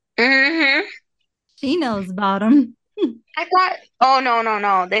 Hmm. She knows about him. I thought, oh no, no,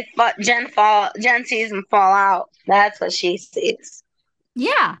 no. They fought Jen sees him fall out. That's what she sees.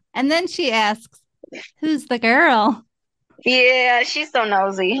 Yeah. And then she asks, who's the girl? Yeah, she's so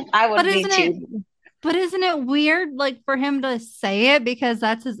nosy. I But would be isn't it too. but isn't it weird like for him to say it because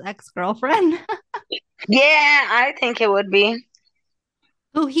that's his ex-girlfriend Yeah, I think it would be.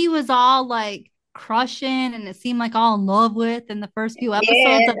 who he was all like crushing and it seemed like all in love with in the first few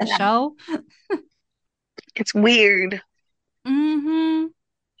episodes of the Yeah, show? it's weird. Mm-hmm.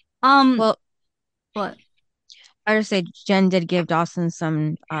 Um, Well, what? I would say Jen did give Dawson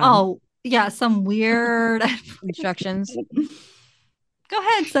some Oh, yeah, some weird. instructions. Go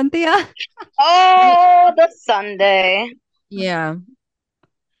ahead, Cynthia. He- Oh, the Sunday. Yeah,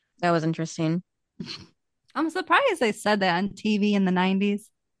 that was interesting. I'm surprised they said that on TV in the 90s.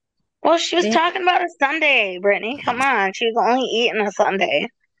 Well, she was They, talking about a Sunday, Brittany. Come on. She was only eating a Sunday.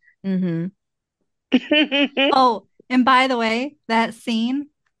 hmm. Oh, and by the way, that scene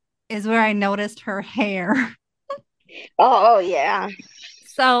is where I noticed her hair. Oh, yeah.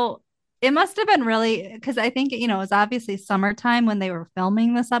 So it must have been really because I think, it was obviously summertime when they were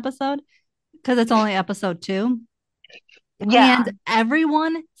filming this episode because it's only episode 2. Yeah. And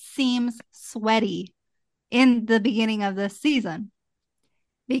everyone seems sweaty in the beginning of this season.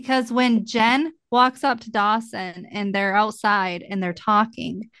 Because when Jen walks up to Dawson and they're outside and they're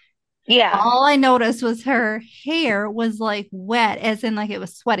talking, Yeah. all I noticed was her hair was like wet, as in like it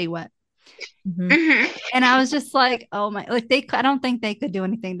was sweaty wet. Hmm. Hmm. And I was just like, oh my, like I don't think they could do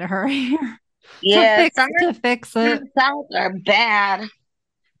anything to her hair to Yeah, fix summer to fix it. South are bad.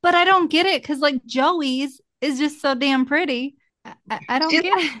 But I don't get it because like Joey's is just so damn pretty. I don't She's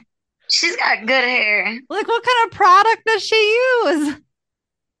get it. she's got good hair. Like, what kind of product does she use?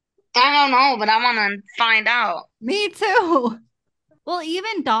 I don't know, but I want to find out. Me too. Well,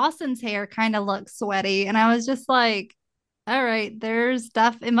 even Dawson's hair kind of looks sweaty. And I was just like, all right, there's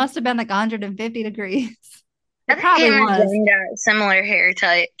stuff. It must have been like 150 degrees. I It think probably him and was. Jen got a similar hair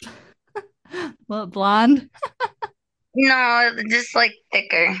type. Well, blonde. No, just like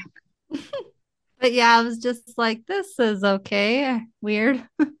thicker. But yeah, I was just like, this is okay. Weird.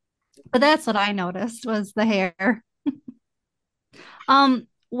 But that's what I noticed was the hair.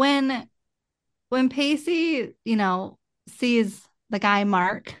 When Pacey, sees the guy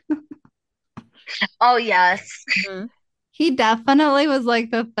Mark, Oh, yes. Hmm. He definitely was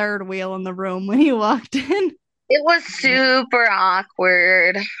like the third wheel in the room when he walked in. It was super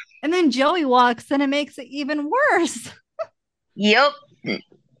awkward. And then Joey walks in and makes it even worse. Yep.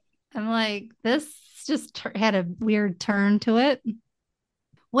 I'm like, this just had a weird turn to it.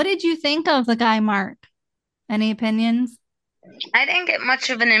 What did you think of the guy, Mark? Any opinions? I didn't get much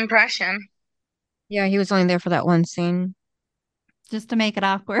of an impression. Yeah, he was only there for that one scene. Just to make it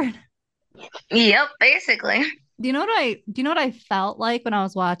awkward. Yep, basically. Do you know what I felt like when I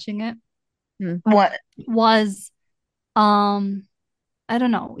was watching it? Hmm. What? Was um I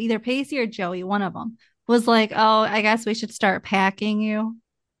don't know, either Pacey or Joey, one of them was like, "Oh, I guess we should start packing you."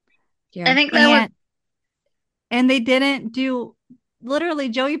 I Yeah. think that was, And they didn't do literally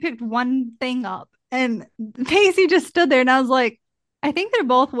Joey picked one thing up and Pacey just stood there and I was like, I think they're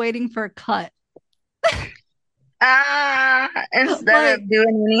both waiting for a cut. instead of Like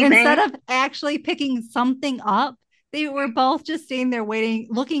doing instead anything. of actually picking something up, they were both just sitting there waiting,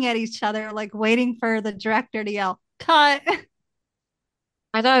 looking at each other, like waiting for the director to yell, cut.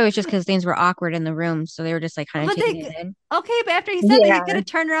 I thought it was just because things were awkward in the room, so they were just like kind of But taking it in. okay, but after he said that, he could Yeah. have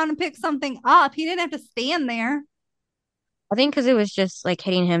turned around and picked something up. He didn't have to stand there. I think because it was just like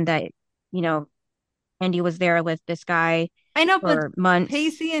hitting him that, you know, Andy was there with this guy I know, but for months.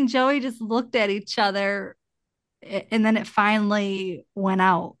 Pacey and Joey just looked at each other and then it finally went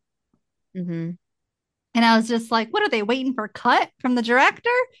out. Hmm. And I was just like, what are they waiting for? Cut from the director?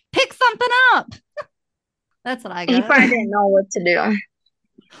 Pick something up. That's what I He got. probably didn't know what to do.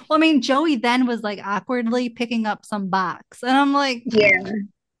 Well, I mean, Joey then was like awkwardly picking up some box. And I'm Yeah.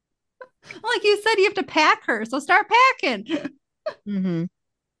 like you said, you have to pack her. So start packing. Hmm.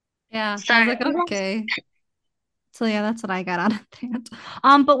 Yeah. I was Sorry. like, okay. So yeah, that's what I got out of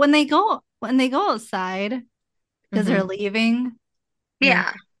that. But when they go outside because Hmm. they're leaving, Yeah.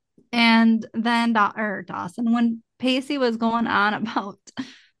 Yeah. and then Dawson, when Pacey was going on about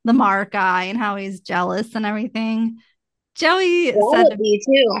the Mark guy and how he's jealous and everything, Joey That said would be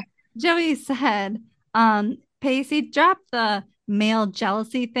too. Joey said, Pacey dropped the male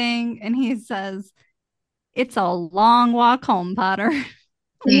jealousy thing, and he says, "It's a long walk home, Potter."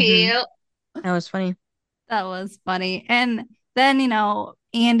 Hmm. Yep. That was funny. That was funny. And then,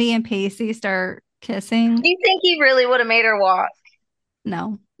 Andie and Pacey start Do kissing. you think he really would have made her walk?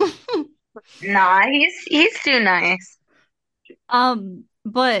 No. Nah, he's too nice.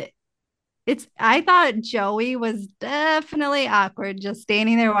 But I thought Joey was definitely awkward just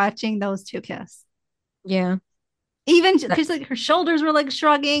standing there watching those two kiss. Yeah. Even That, because like her shoulders were like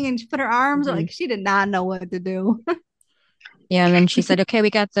shrugging and she put her arms mhm. like she did not know what to do. Yeah. And then she said, okay, we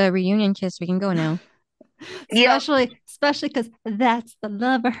got the reunion kiss. We can go now. Yep. especially because that's the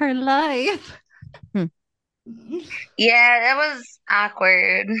love of her life. Hmm. Yeah, that was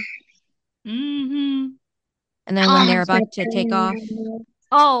awkward. Mm-hmm. And then when How they're much my about to take off, turn?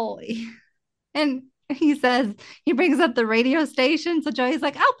 Oh, and he says he brings up the radio station. So Joey's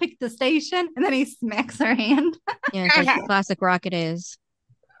like, "I'll pick the station," and then he smacks her hand. yeah, it's like classic Rocket is.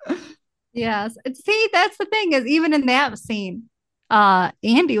 Yes. See, that's the thing is even in that scene,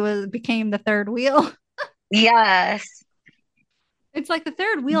 Andie became the third wheel. Yes. It's like the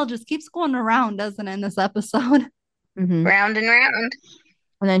third wheel just keeps going around, doesn't it, in this episode? Hmm. Round and round.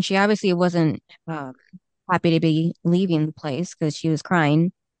 And then she obviously wasn't happy to be leaving the place because she was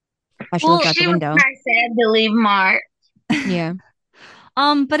crying as she looked Well, out the She was window. kind of sad to leave Mark. Yeah.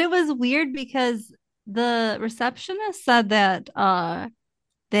 but it was weird because the receptionist said that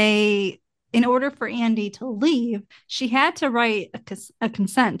they in order for Andie to leave, she had to write a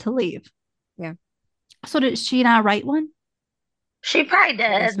consent to leave. Yeah. So did she not write one? She probably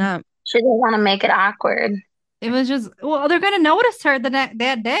I guess did. not. She didn't want to make it awkward. It was just well, they're gonna notice her that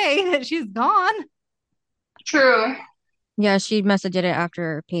day that she's gone. True. Yeah, she must have did it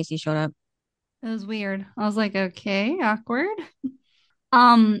after Pacey showed up. It was weird. I was like, okay, awkward.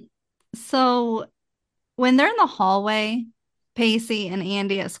 Um, so when they're in the hallway, Pacey and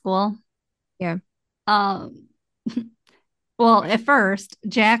Andie at school, Yeah. um, well, at first,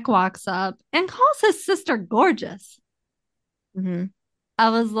 Jack walks up and calls his sister gorgeous. Hmm. I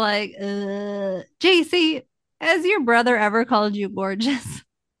was like, JC, has your brother ever called you gorgeous?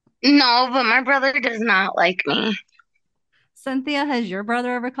 No, but my brother does not like me. Cynthia, has your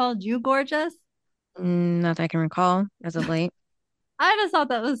brother ever called you gorgeous? Not that I can recall as of late. I just thought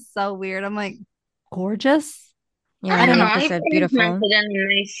that was so weird. I'm like, gorgeous? Yeah, I and don't then know. he I don't know. just He said probably meant beautiful. it in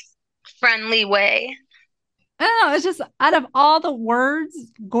a nice, friendly way. I don't know. It's just out of all the words,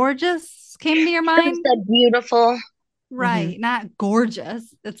 gorgeous came to your Should have mind. said beautiful. Hmm. Right. Not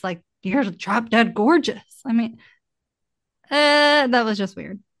gorgeous. It's like you're drop dead gorgeous. I mean, that was just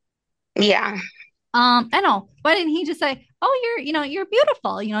weird. Yeah. I know. Why didn't he just say, "Oh, you're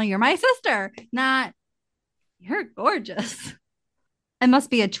beautiful. You're my sister." Not, "You're gorgeous." It must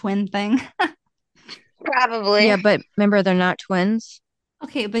be a twin thing. Probably. Yeah, but remember, they're not twins.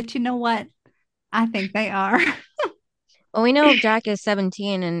 Okay, but you know what? I think they are. Well, we know Jack is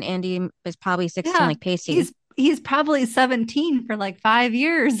 17 and Andie is probably 16, Yeah, like Pacey. he's probably 17 for like 5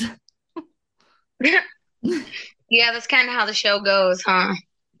 years. Yeah, that's kind of how the show goes, huh?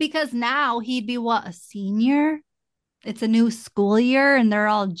 Because now he'd be what, a senior? It's a new school year and they're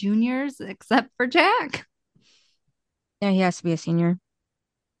all juniors except for Jack. Yeah, he has to be a senior.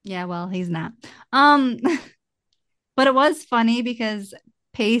 Yeah, well, he's not. Um, but it was funny because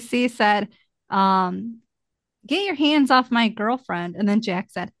Pacey said, um, "Get your hands off my girlfriend." And then Jack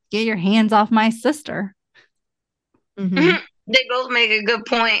said, "Get your hands off my sister." Mm-hmm. They both make a good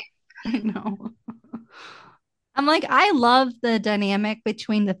point. I know. I'm like, I love the dynamic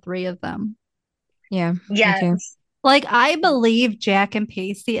between the three of them. Yeah, me too. Yes. Like, I believe Jack and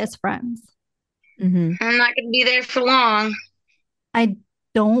Pacey as friends. Mm-hmm. I'm not going to be there for long. I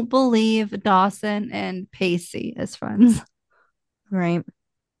don't believe Dawson and Pacey as friends. Right.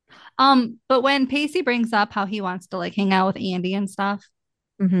 But when Pacey brings up how he wants to like hang out with Andie and stuff,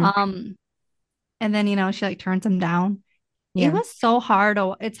 Mm-hmm. um, and then she like turns him down. It Yeah. was so hard.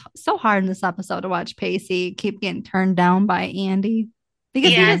 It's so hard in this episode to watch Pacey keep getting turned down by Andie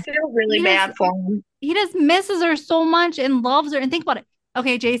because Yeah, I feel really he just bad for him. he just misses her so much and loves her. And think about it.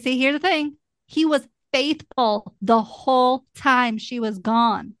 Okay, JC, here's the thing. He was faithful the whole time she was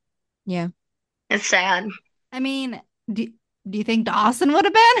gone. Yeah. It's sad. I mean, do you think Dawson would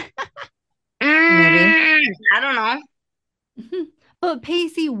have been? Maybe. I don't know. But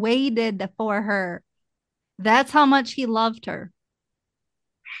Pacey waited for her. That's how much he loved her.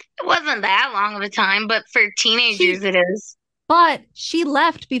 It wasn't that long of a time, but for teenagers She, it is. but she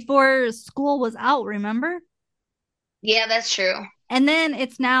left before school was out, remember? Yeah, that's true. And then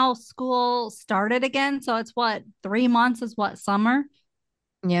it's now school started again. So it's what, 3 months is what, summer?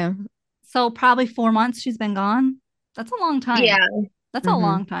 Yeah. So probably 4 months she's been gone. That's a long time. Yeah. That's a Mm-hmm.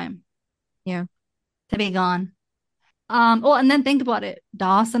 long time Yeah. to be gone. Well, and then think about it.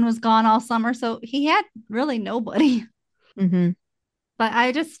 Dawson was gone all summer, so he had really nobody. Mm-hmm. But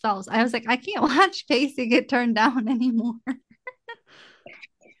I was like, I can't watch Pacey get turned down anymore.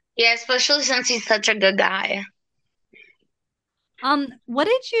 Yeah, especially since he's such a good guy. What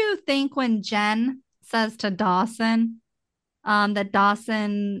did you think when Jen says to Dawson,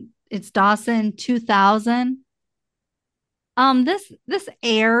 that it's Dawson 2000? This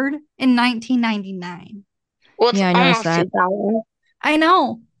aired in 1999. Well, it's Yeah, I noticed almost that. 2000. I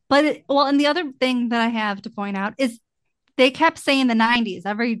know, but well, and the other thing that I have to point out is they kept saying the 90s.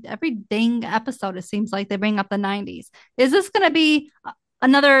 Every ding episode, it seems like they bring up the 90s. Is this going to be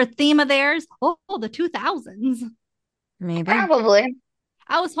another theme of theirs? Oh, the 2000s. Maybe. Probably.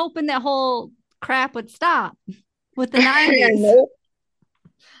 I was hoping that whole crap would stop with the 90s. Nope.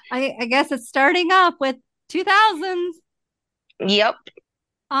 I guess it's starting up with 2000s. Yep.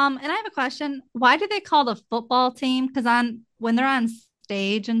 And I have a question. Why do they call the football team? Because when they're on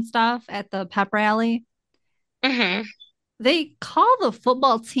stage and stuff at the pep rally, Hmm. they call the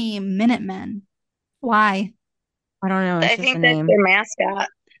football team Minutemen. Why? I don't know. It's I just a think that's name. their mascot.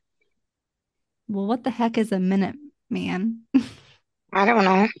 Well, what the heck is a Minuteman? I don't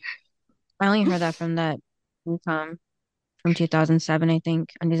know. I only heard that from that sitcom from 2007, I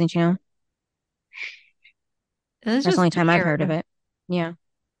think, on Disney Channel. It's That's the only just time I've heard of weird. it. Yeah.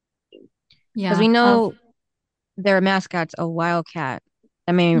 Because Yeah. we know their mascot's a wildcat.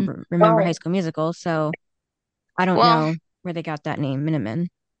 I mean, Hmm. remember High Oh, School Musical, so I don't well, know where they got that name, Minutemen.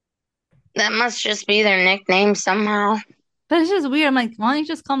 that must just be their nickname somehow. But it's just weird. I'm like, why don't you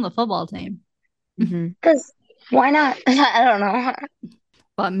just call them the football team? Mm-hmm. Because why not? I don't know.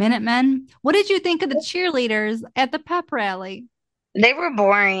 But Minutemen, what did you think of the cheerleaders at the pep rally? They were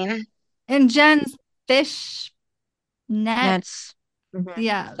boring. And Jen's fish net, Nets. Mm-hmm.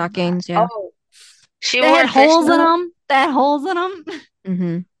 yeah, Stockings, yeah. Oh, she they wore had a holes in fishnet? them. They had holes in them.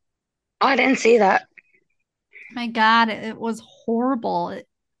 Mm-hmm. Oh, I didn't see that. My God, it was horrible And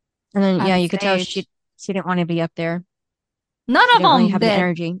then, yeah, on you could tell stage. she didn't want to be up there. None She of didn't really them have the did.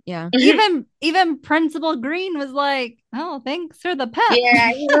 energy. Yeah. Even Principal Green was like, "Oh, thanks for the pep."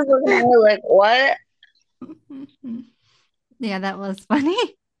 Yeah, he was looking at her like, what? Yeah, that was funny.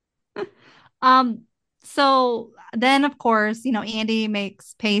 Um, so then of course, Andie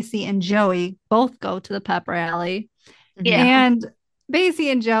makes Pacey and Joey both go to the pep rally. Mm-hmm. Yeah. And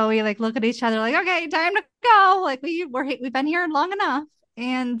Pacey and Joey like look at each other like, okay, time to go. Like we've been here long enough.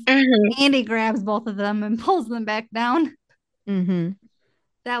 And Hmm. Andie grabs both of them and pulls them back down. Mm-hmm.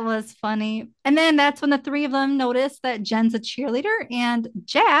 That was funny. And then that's when the three of them noticed that Jen's a cheerleader and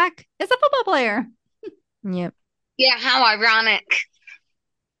Jack is a football player. Yep. Yeah, how ironic.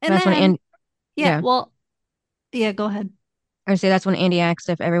 And That's when then, yeah, yeah. well, yeah, go ahead. I would say that's when Andie asked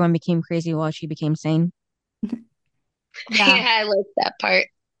if everyone became crazy while she became sane. Yeah. Yeah, I like that part.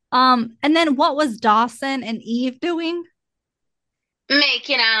 And then what was Dawson and Eve doing?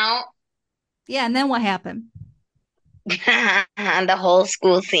 Making out. Yeah, and then what happened? The whole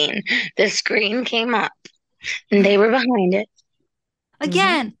school scene. The screen came up and they were behind it. Mm-hmm.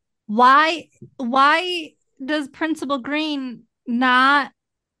 Again, why does Principal Green not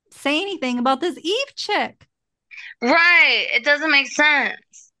say anything about this Eve chick? Right. It doesn't make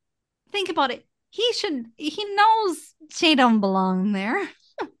sense. Think about it. He knows she don't belong there.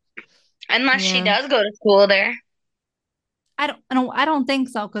 Unless she Yeah. does go to school there. I don't think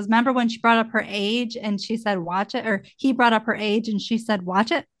so. Because remember when she brought up her age and she said watch it, or he brought up her age and she said watch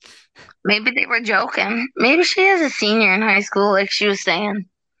it. Maybe they were joking. Maybe she is a senior in high school, like she was saying.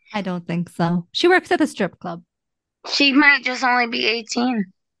 I don't think so. She works at the strip club. She might just only be 18.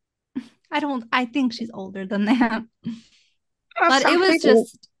 I think she's older than that. Well, But some it was people.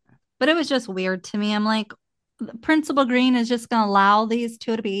 just but it was just weird to me. I'm like, Principal Green is just gonna allow these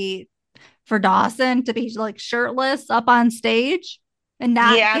two to be for Dawson to be like shirtless up on stage and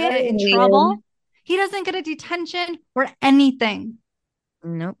not Yeah, that get is in weird. trouble. He doesn't get a detention for anything.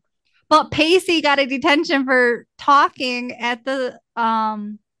 Nope. But Pacey got a detention for talking at the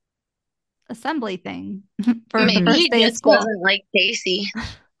assembly thing for the Maybe Mm-hmm. first he day of just school. doesn't like Pacey.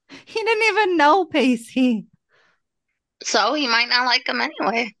 He didn't even know Pacey. So he might not like him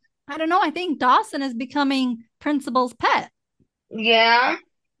anyway. I don't know. I think Dawson is becoming Principal's pet Yeah,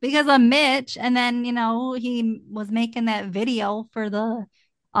 because of Mitch. And then, he was making that video for the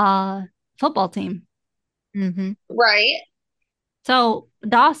uh football team. Mm-hmm. right. So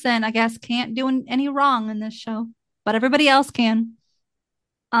Dawson, I guess, can't do any wrong in this show, but everybody else can.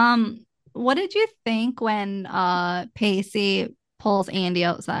 What did you think when Pacey pulls Andie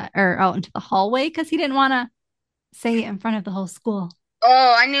outside or out into the hallway because he didn't want to say it in front of the whole school?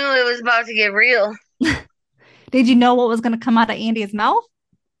 Oh, I knew it was about to get real. Did you know what was going to come out of Andie's mouth?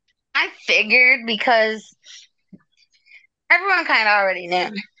 I figured because everyone kind of already knew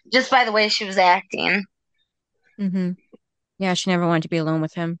just by the way she was acting. Mm-hmm. Yeah, she never wanted to be alone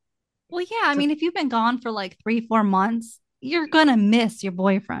with him. Well, yeah. I So, mean, if you've been gone for like 3, 4 months, you're gonna miss your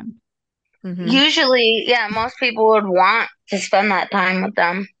boyfriend. mm-hmm. Usually, yeah, most people would want to spend that time with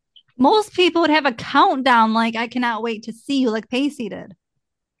them. Most people would have a countdown like, I cannot wait to see you, like Pacey did.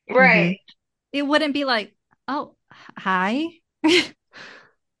 Mm-hmm. Right. It wouldn't be like, oh, hi.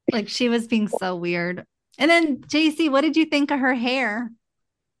 Like she was being so weird. And then JC, what did you think of her hair?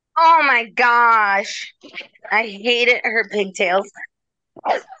 Oh my gosh. I hated her pigtails.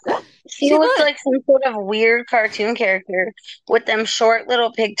 She She looked looked like some sort of weird cartoon character with them short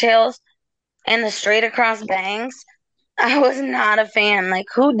little pigtails and the straight across bangs. I was not a fan. Like,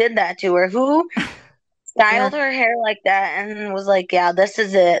 who did that to her? Who the styled her hair like that and was like, yeah, this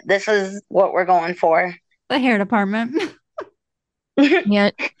is it. This is what we're going for. the hair department. Yeah,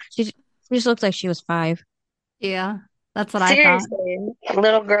 she just looked like she was 5. Yeah, that's what I thought. Seriously,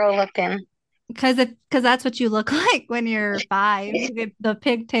 little girl looking. Because that's what you look like when you're 5. You get the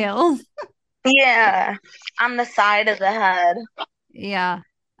pigtails. Yeah, on the side of the head, Yeah.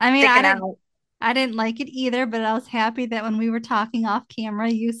 I mean, I sticking didn't out. I didn't like it either, but I was happy that when we were talking off camera,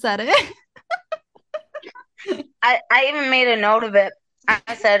 you said it. I even made a note of it.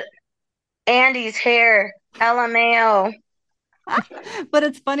 I said, Andie's hair, LMAO. But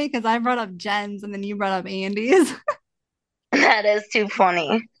it's funny because I brought up Jen's and then you brought up Andie's. That is too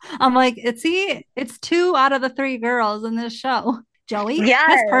funny. I'm like, it's 2 out of the 3 girls in this show. Joey has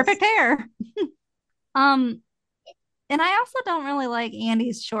Yes. perfect hair. Um, and I also don't really like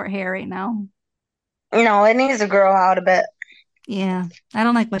Andie's short hair right now. No, it needs to grow out a bit. Yeah, I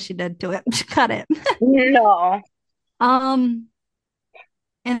don't like what she did to it. She cut it. No. Um,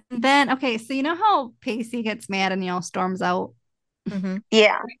 and then okay, so you know how Pacey gets mad and storms out Mm-hmm.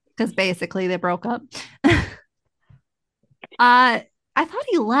 Yeah. because basically they broke up. I thought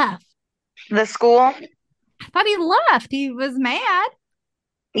he left. The school? I thought he left. He was mad.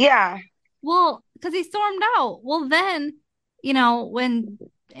 Yeah. Well, because he stormed out. Well, then, when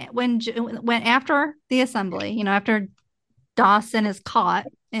after the assembly, after Dawson is caught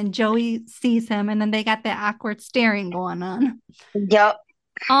and Joey sees him, and then they got that awkward staring going on. Yep.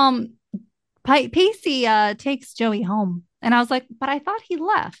 Um, Pacey takes Joey home, and I was like, but I thought he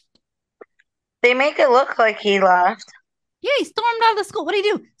left. They make it look like he left. Yeah, he stormed out of the school. What did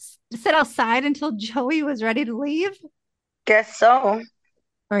he do? Sit outside until Joey was ready to leave? Guess so.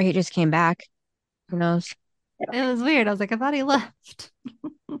 Or he just came back. Who knows? It was weird. I was like, I thought he left.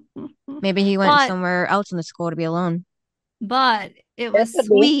 Maybe he went But somewhere else in the school to be alone. but it It was could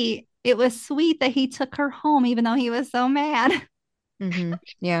be. sweet. It was sweet that he took her home, even though he was so mad.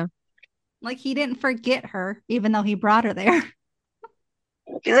 Yeah. Like he didn't forget her, even though he brought her there.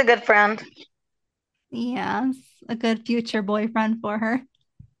 He's a good friend. Yes, a good future boyfriend for her.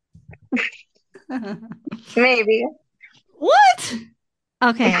 Maybe. What?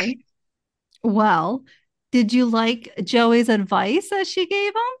 Okay. Well, did you like Joey's advice that she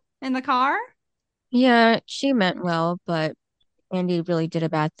gave him in the car? Yeah, she meant well, but Andie really did a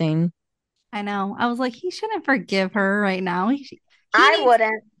bad thing. I know. I was like, he shouldn't forgive her right now. He I needs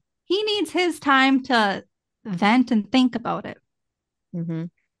wouldn't. he needs his time to vent and think about it. hmm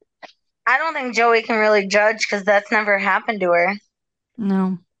I don't think Joey can really judge because that's never happened to her.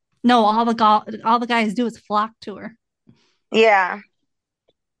 No. No, all the guys do is flock to her. Yeah.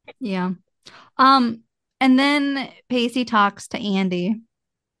 Yeah. Um, and then Pacey talks to Andie.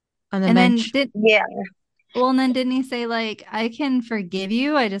 On the And then bench. did Yeah. well, and then didn't he say like, I can forgive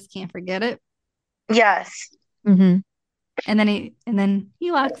you, I just can't forget it? Yes. hmm And then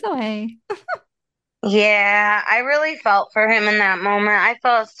he walks away. Yeah. I really felt for him in that moment. I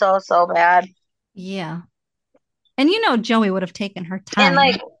felt so, so bad. Yeah. And Joey would have taken her And time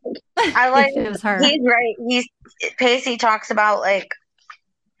like, I like, if it was her. he's right. Pacey talks about like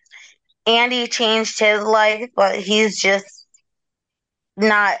Andie changed his life, but he's just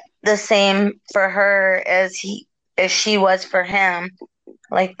not the same for her as she was for him.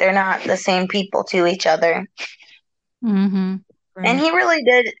 Like they're not the same people to each other. Mm-hmm. And Right. he really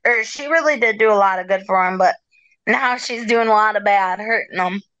did, or she really did do a lot of good for him, but now she's doing a lot of bad, hurting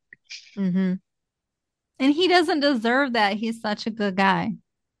him. hmm And he doesn't deserve that. He's such a good guy.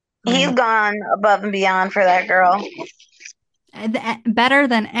 He's Right. gone above and beyond for that girl. Better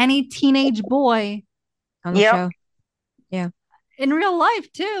than any teenage boy On the Yep, show. Yeah. in real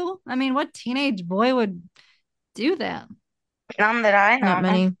life, too. I mean, what teenage boy would do that? none that I Not know.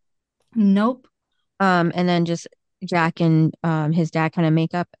 many. Nope. And then just Jack and his dad kind of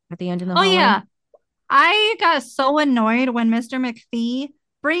make up at the end in the Oh, hallway. yeah. I got so annoyed when Mr. McPhee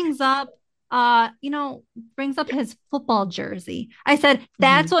brings up brings up his football jersey. I said,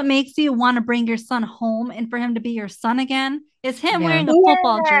 that's hmm what makes you want to bring your son home and for him to be your son again is him Yeah. wearing a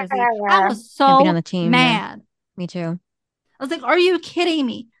football jersey. I Yeah, was And being on so the team. Yeah. mad. Me too. I was like, are you kidding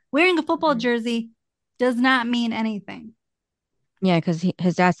me? Wearing a football hmm jersey does not mean anything. Yeah, because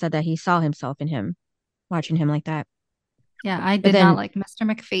his dad said that he saw himself in him, watching him like that. Yeah, I But did not then, like Mr.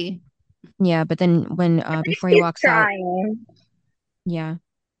 McPhee. yeah, but then when at least before he he's walks out, trying. yeah,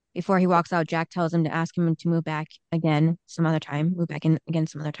 before he walks out, Jack tells him to ask him to move back again some other time, move back in again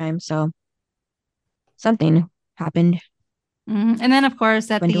some other time. So something happened. And then, of course,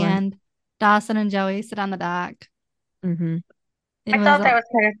 at Open the door. end, Dawson and Joey sit on the dock. hmm It I was thought that a was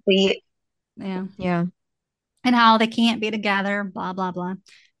kind of sweet. yeah, Yeah. and how they can't be together, blah blah blah.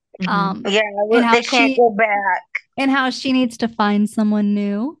 hmm Um, Yeah, and how they can't she go back. and how she needs to find someone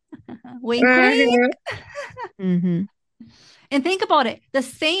new. Wink, wink. Hmm. hmm And think about it. The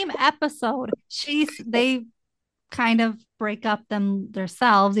same episode, they kind of break up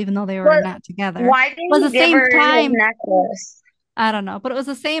themselves, even though they were But not together. why did Was the he give same her his time. necklace? I don't know, but it was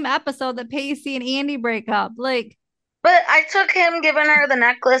the same episode that Pacey and Andie break up. Like, But I took him giving her the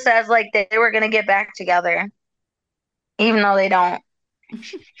necklace as like they were gonna get back together, even though they don't.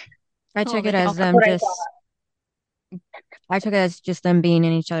 I well, took they it as That's them what I just, thought. I took it as just them being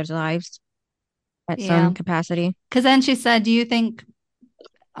in each other's lives at yeah. some capacity. Because then she said, "Do you think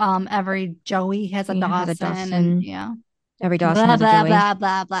every Joey has a He has a Dawson?" And Dawson. yeah, Every Dawson blah has a blah Joey. blah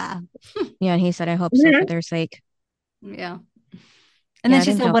blah blah. Yeah, and he said, I hope so for Mhm. their sake. Yeah. And Yeah, then I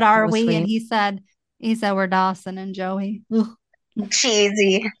she think said, that "What that are was we?" And sweet. he said, "We're Dawson and Joey." Ugh.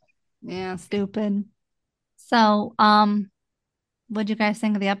 Cheesy. Yeah, stupid. So, what did you guys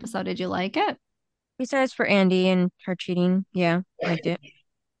think of the episode? Did you like it? Besides for Andie and her cheating, yeah, liked it.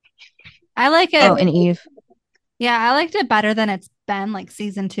 I like I Oh, it. and think Eve. Yeah, I liked it better than it's been like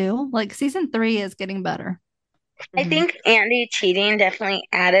season two. Like season three is getting better. I hmm think Andie cheating definitely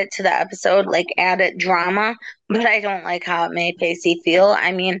added to the episode, like added drama, but I don't like how it made Pacey feel.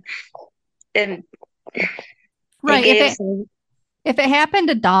 I mean, it, it Right. If gave it some. if it happened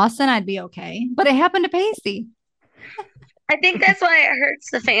to Dawson, I'd be okay. But it happened to Pacey. I think that's why it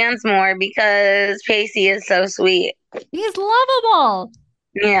hurts the fans more because Pacey is so sweet. He's lovable.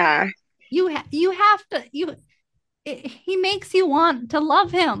 Yeah, You have to he makes you want to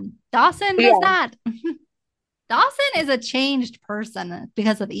love him. Dawson does yeah, not. Dawson is a changed person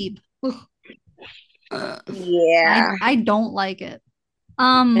because of Eve. Ugh. yeah. I don't like it.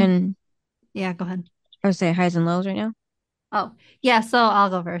 And Yeah, go ahead. I would say highs and lows right now. Oh, yeah, so I'll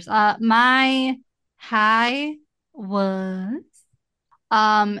go first. My high was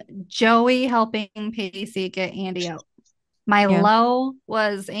Joey helping Pacey get Andie out. My Yeah. low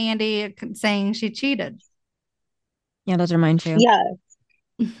was Andie saying she cheated. Yeah, those are mine too. Yeah.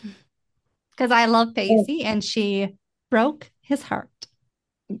 Because I love Pacey and she broke his heart.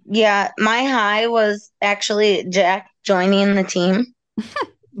 Yeah. My high was actually Jack joining the team. Of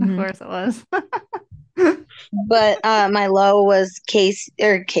Hmm. course it was. But my low was Pacey.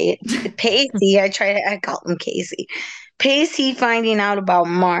 I called him Casey. Pacey finding out about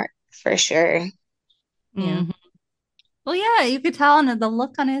Mark for sure. Yeah. Mhm. Well, yeah, you could tell in the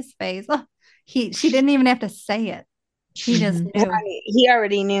look on his face. Oh, she didn't even have to say it. He just Hmm. knew. Right. He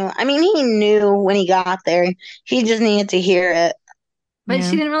already knew. I mean, he knew when he got there. He just needed to hear it. But Yeah.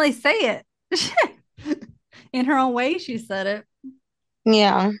 she didn't really say it. In her own way, she said it.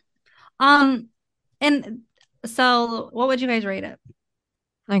 Yeah. Um, and so what would you guys rate it?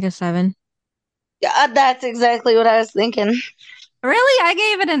 Like a 7. Yeah, that's exactly what I was thinking. Really? I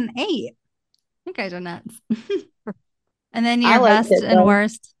gave it an 8. You guys are nuts. And then I your liked best it and though.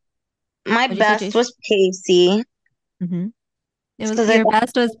 worst. My What'd you say, best Jace? was Pacey. Hmm. It was Because I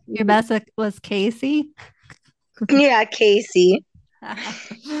got your best was Casey. yeah, Casey.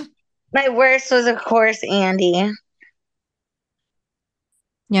 My worst was of course Andie.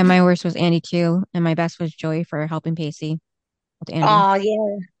 Yeah, my worst was Andie too, and my best was Joey for helping Pacey with Andie. Oh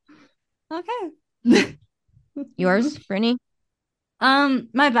yeah. Okay. Yours, Brittany?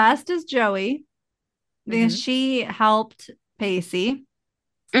 My best is Joey because Hmm. she helped Pacey.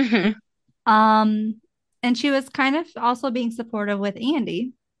 Hmm. Um, and she was kind of also being supportive with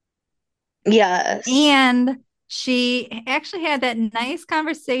Andie. Yes. And she actually had that nice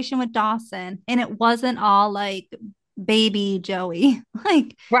conversation with Dawson, and it wasn't all like baby Joey.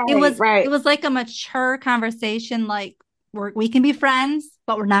 Like Right, it right. was like a mature conversation, like we can be friends,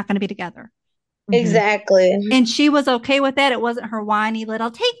 but we're not going to be together. Hmm. Exactly. And she was okay with that. It wasn't her whiny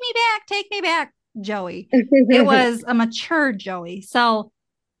little take me back, Joey. It was a mature Joey. So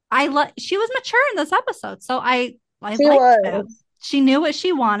she was mature in this episode. So I She liked that. was. She knew what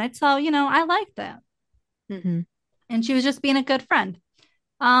she wanted. So, I liked that. Hmm. And she was just being a good friend.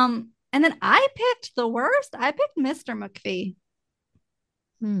 And then I picked the worst. I picked Mr. McPhee.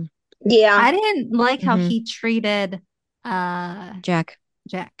 Hmm. Yeah. I didn't like how Hmm. he treated uh Jack.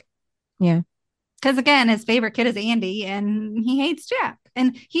 Jack. Yeah. Because again, his favorite kid is Andie and he hates Jack.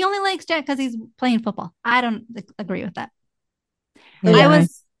 And he only likes Jack because he's playing football. I don't agree with that. Neither I do Yeah. I.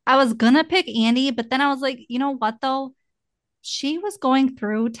 was I was gonna pick Andie, but then I was like, you know what though? She was going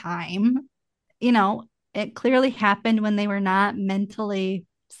through time. You know, it clearly happened when they were not mentally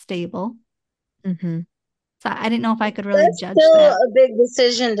stable. Hmm. So I didn't know if I could really That's judge still that. a big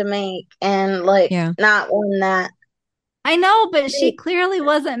decision to make and like Yeah. not one that I know, but she clearly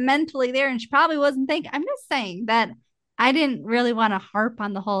wasn't mentally there and she probably wasn't thinking. I'm just saying that I didn't really want to harp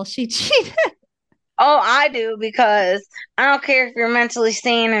on the whole she cheated. oh, I do because I don't care if you're mentally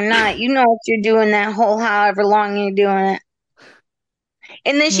sane or not. You know what you're doing that whole however long you're doing it.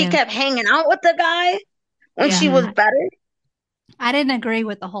 And then she Yeah. kept hanging out with the guy when Yeah. she Hmm. was better. I didn't agree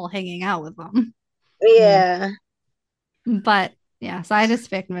with the whole hanging out with them. Yeah. Yeah. But yeah, so I just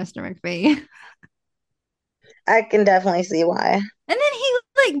picked Mr. McPhee. And I can definitely see why. then he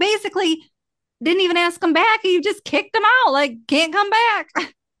like basically didn't even ask him back. He just kicked him out. Like, can't come back.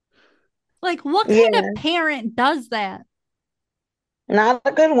 Like, what kind Yeah. of parent does that? Not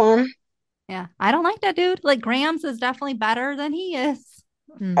a good one. Yeah, I don't like that dude. Like, Grams is definitely better than he is.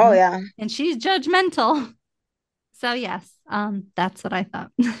 Oh Hmm. yeah. And she's judgmental. So yes, that's what I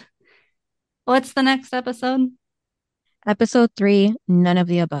thought. What's the next episode? Episode 3, none of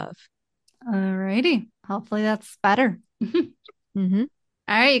the above. Alrighty. Hopefully that's better. Hmm. All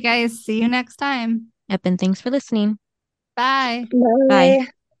right, you guys. See you next time. Yep, and thanks for listening. Bye. Bye. Bye.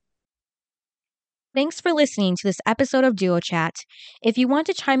 Thanks for listening to this episode of Duo Chat. If you want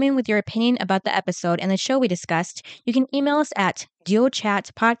to chime in with your opinion about the episode and the show we discussed, you can email us at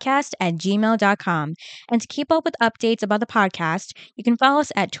duochatpodcast@gmail.com. And to keep up with updates about the podcast, you can follow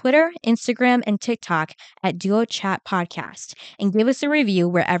us at Twitter, Instagram, and TikTok at Duo Chat Podcast. And give us a review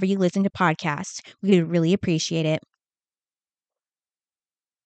wherever you listen to podcasts. We would really appreciate it.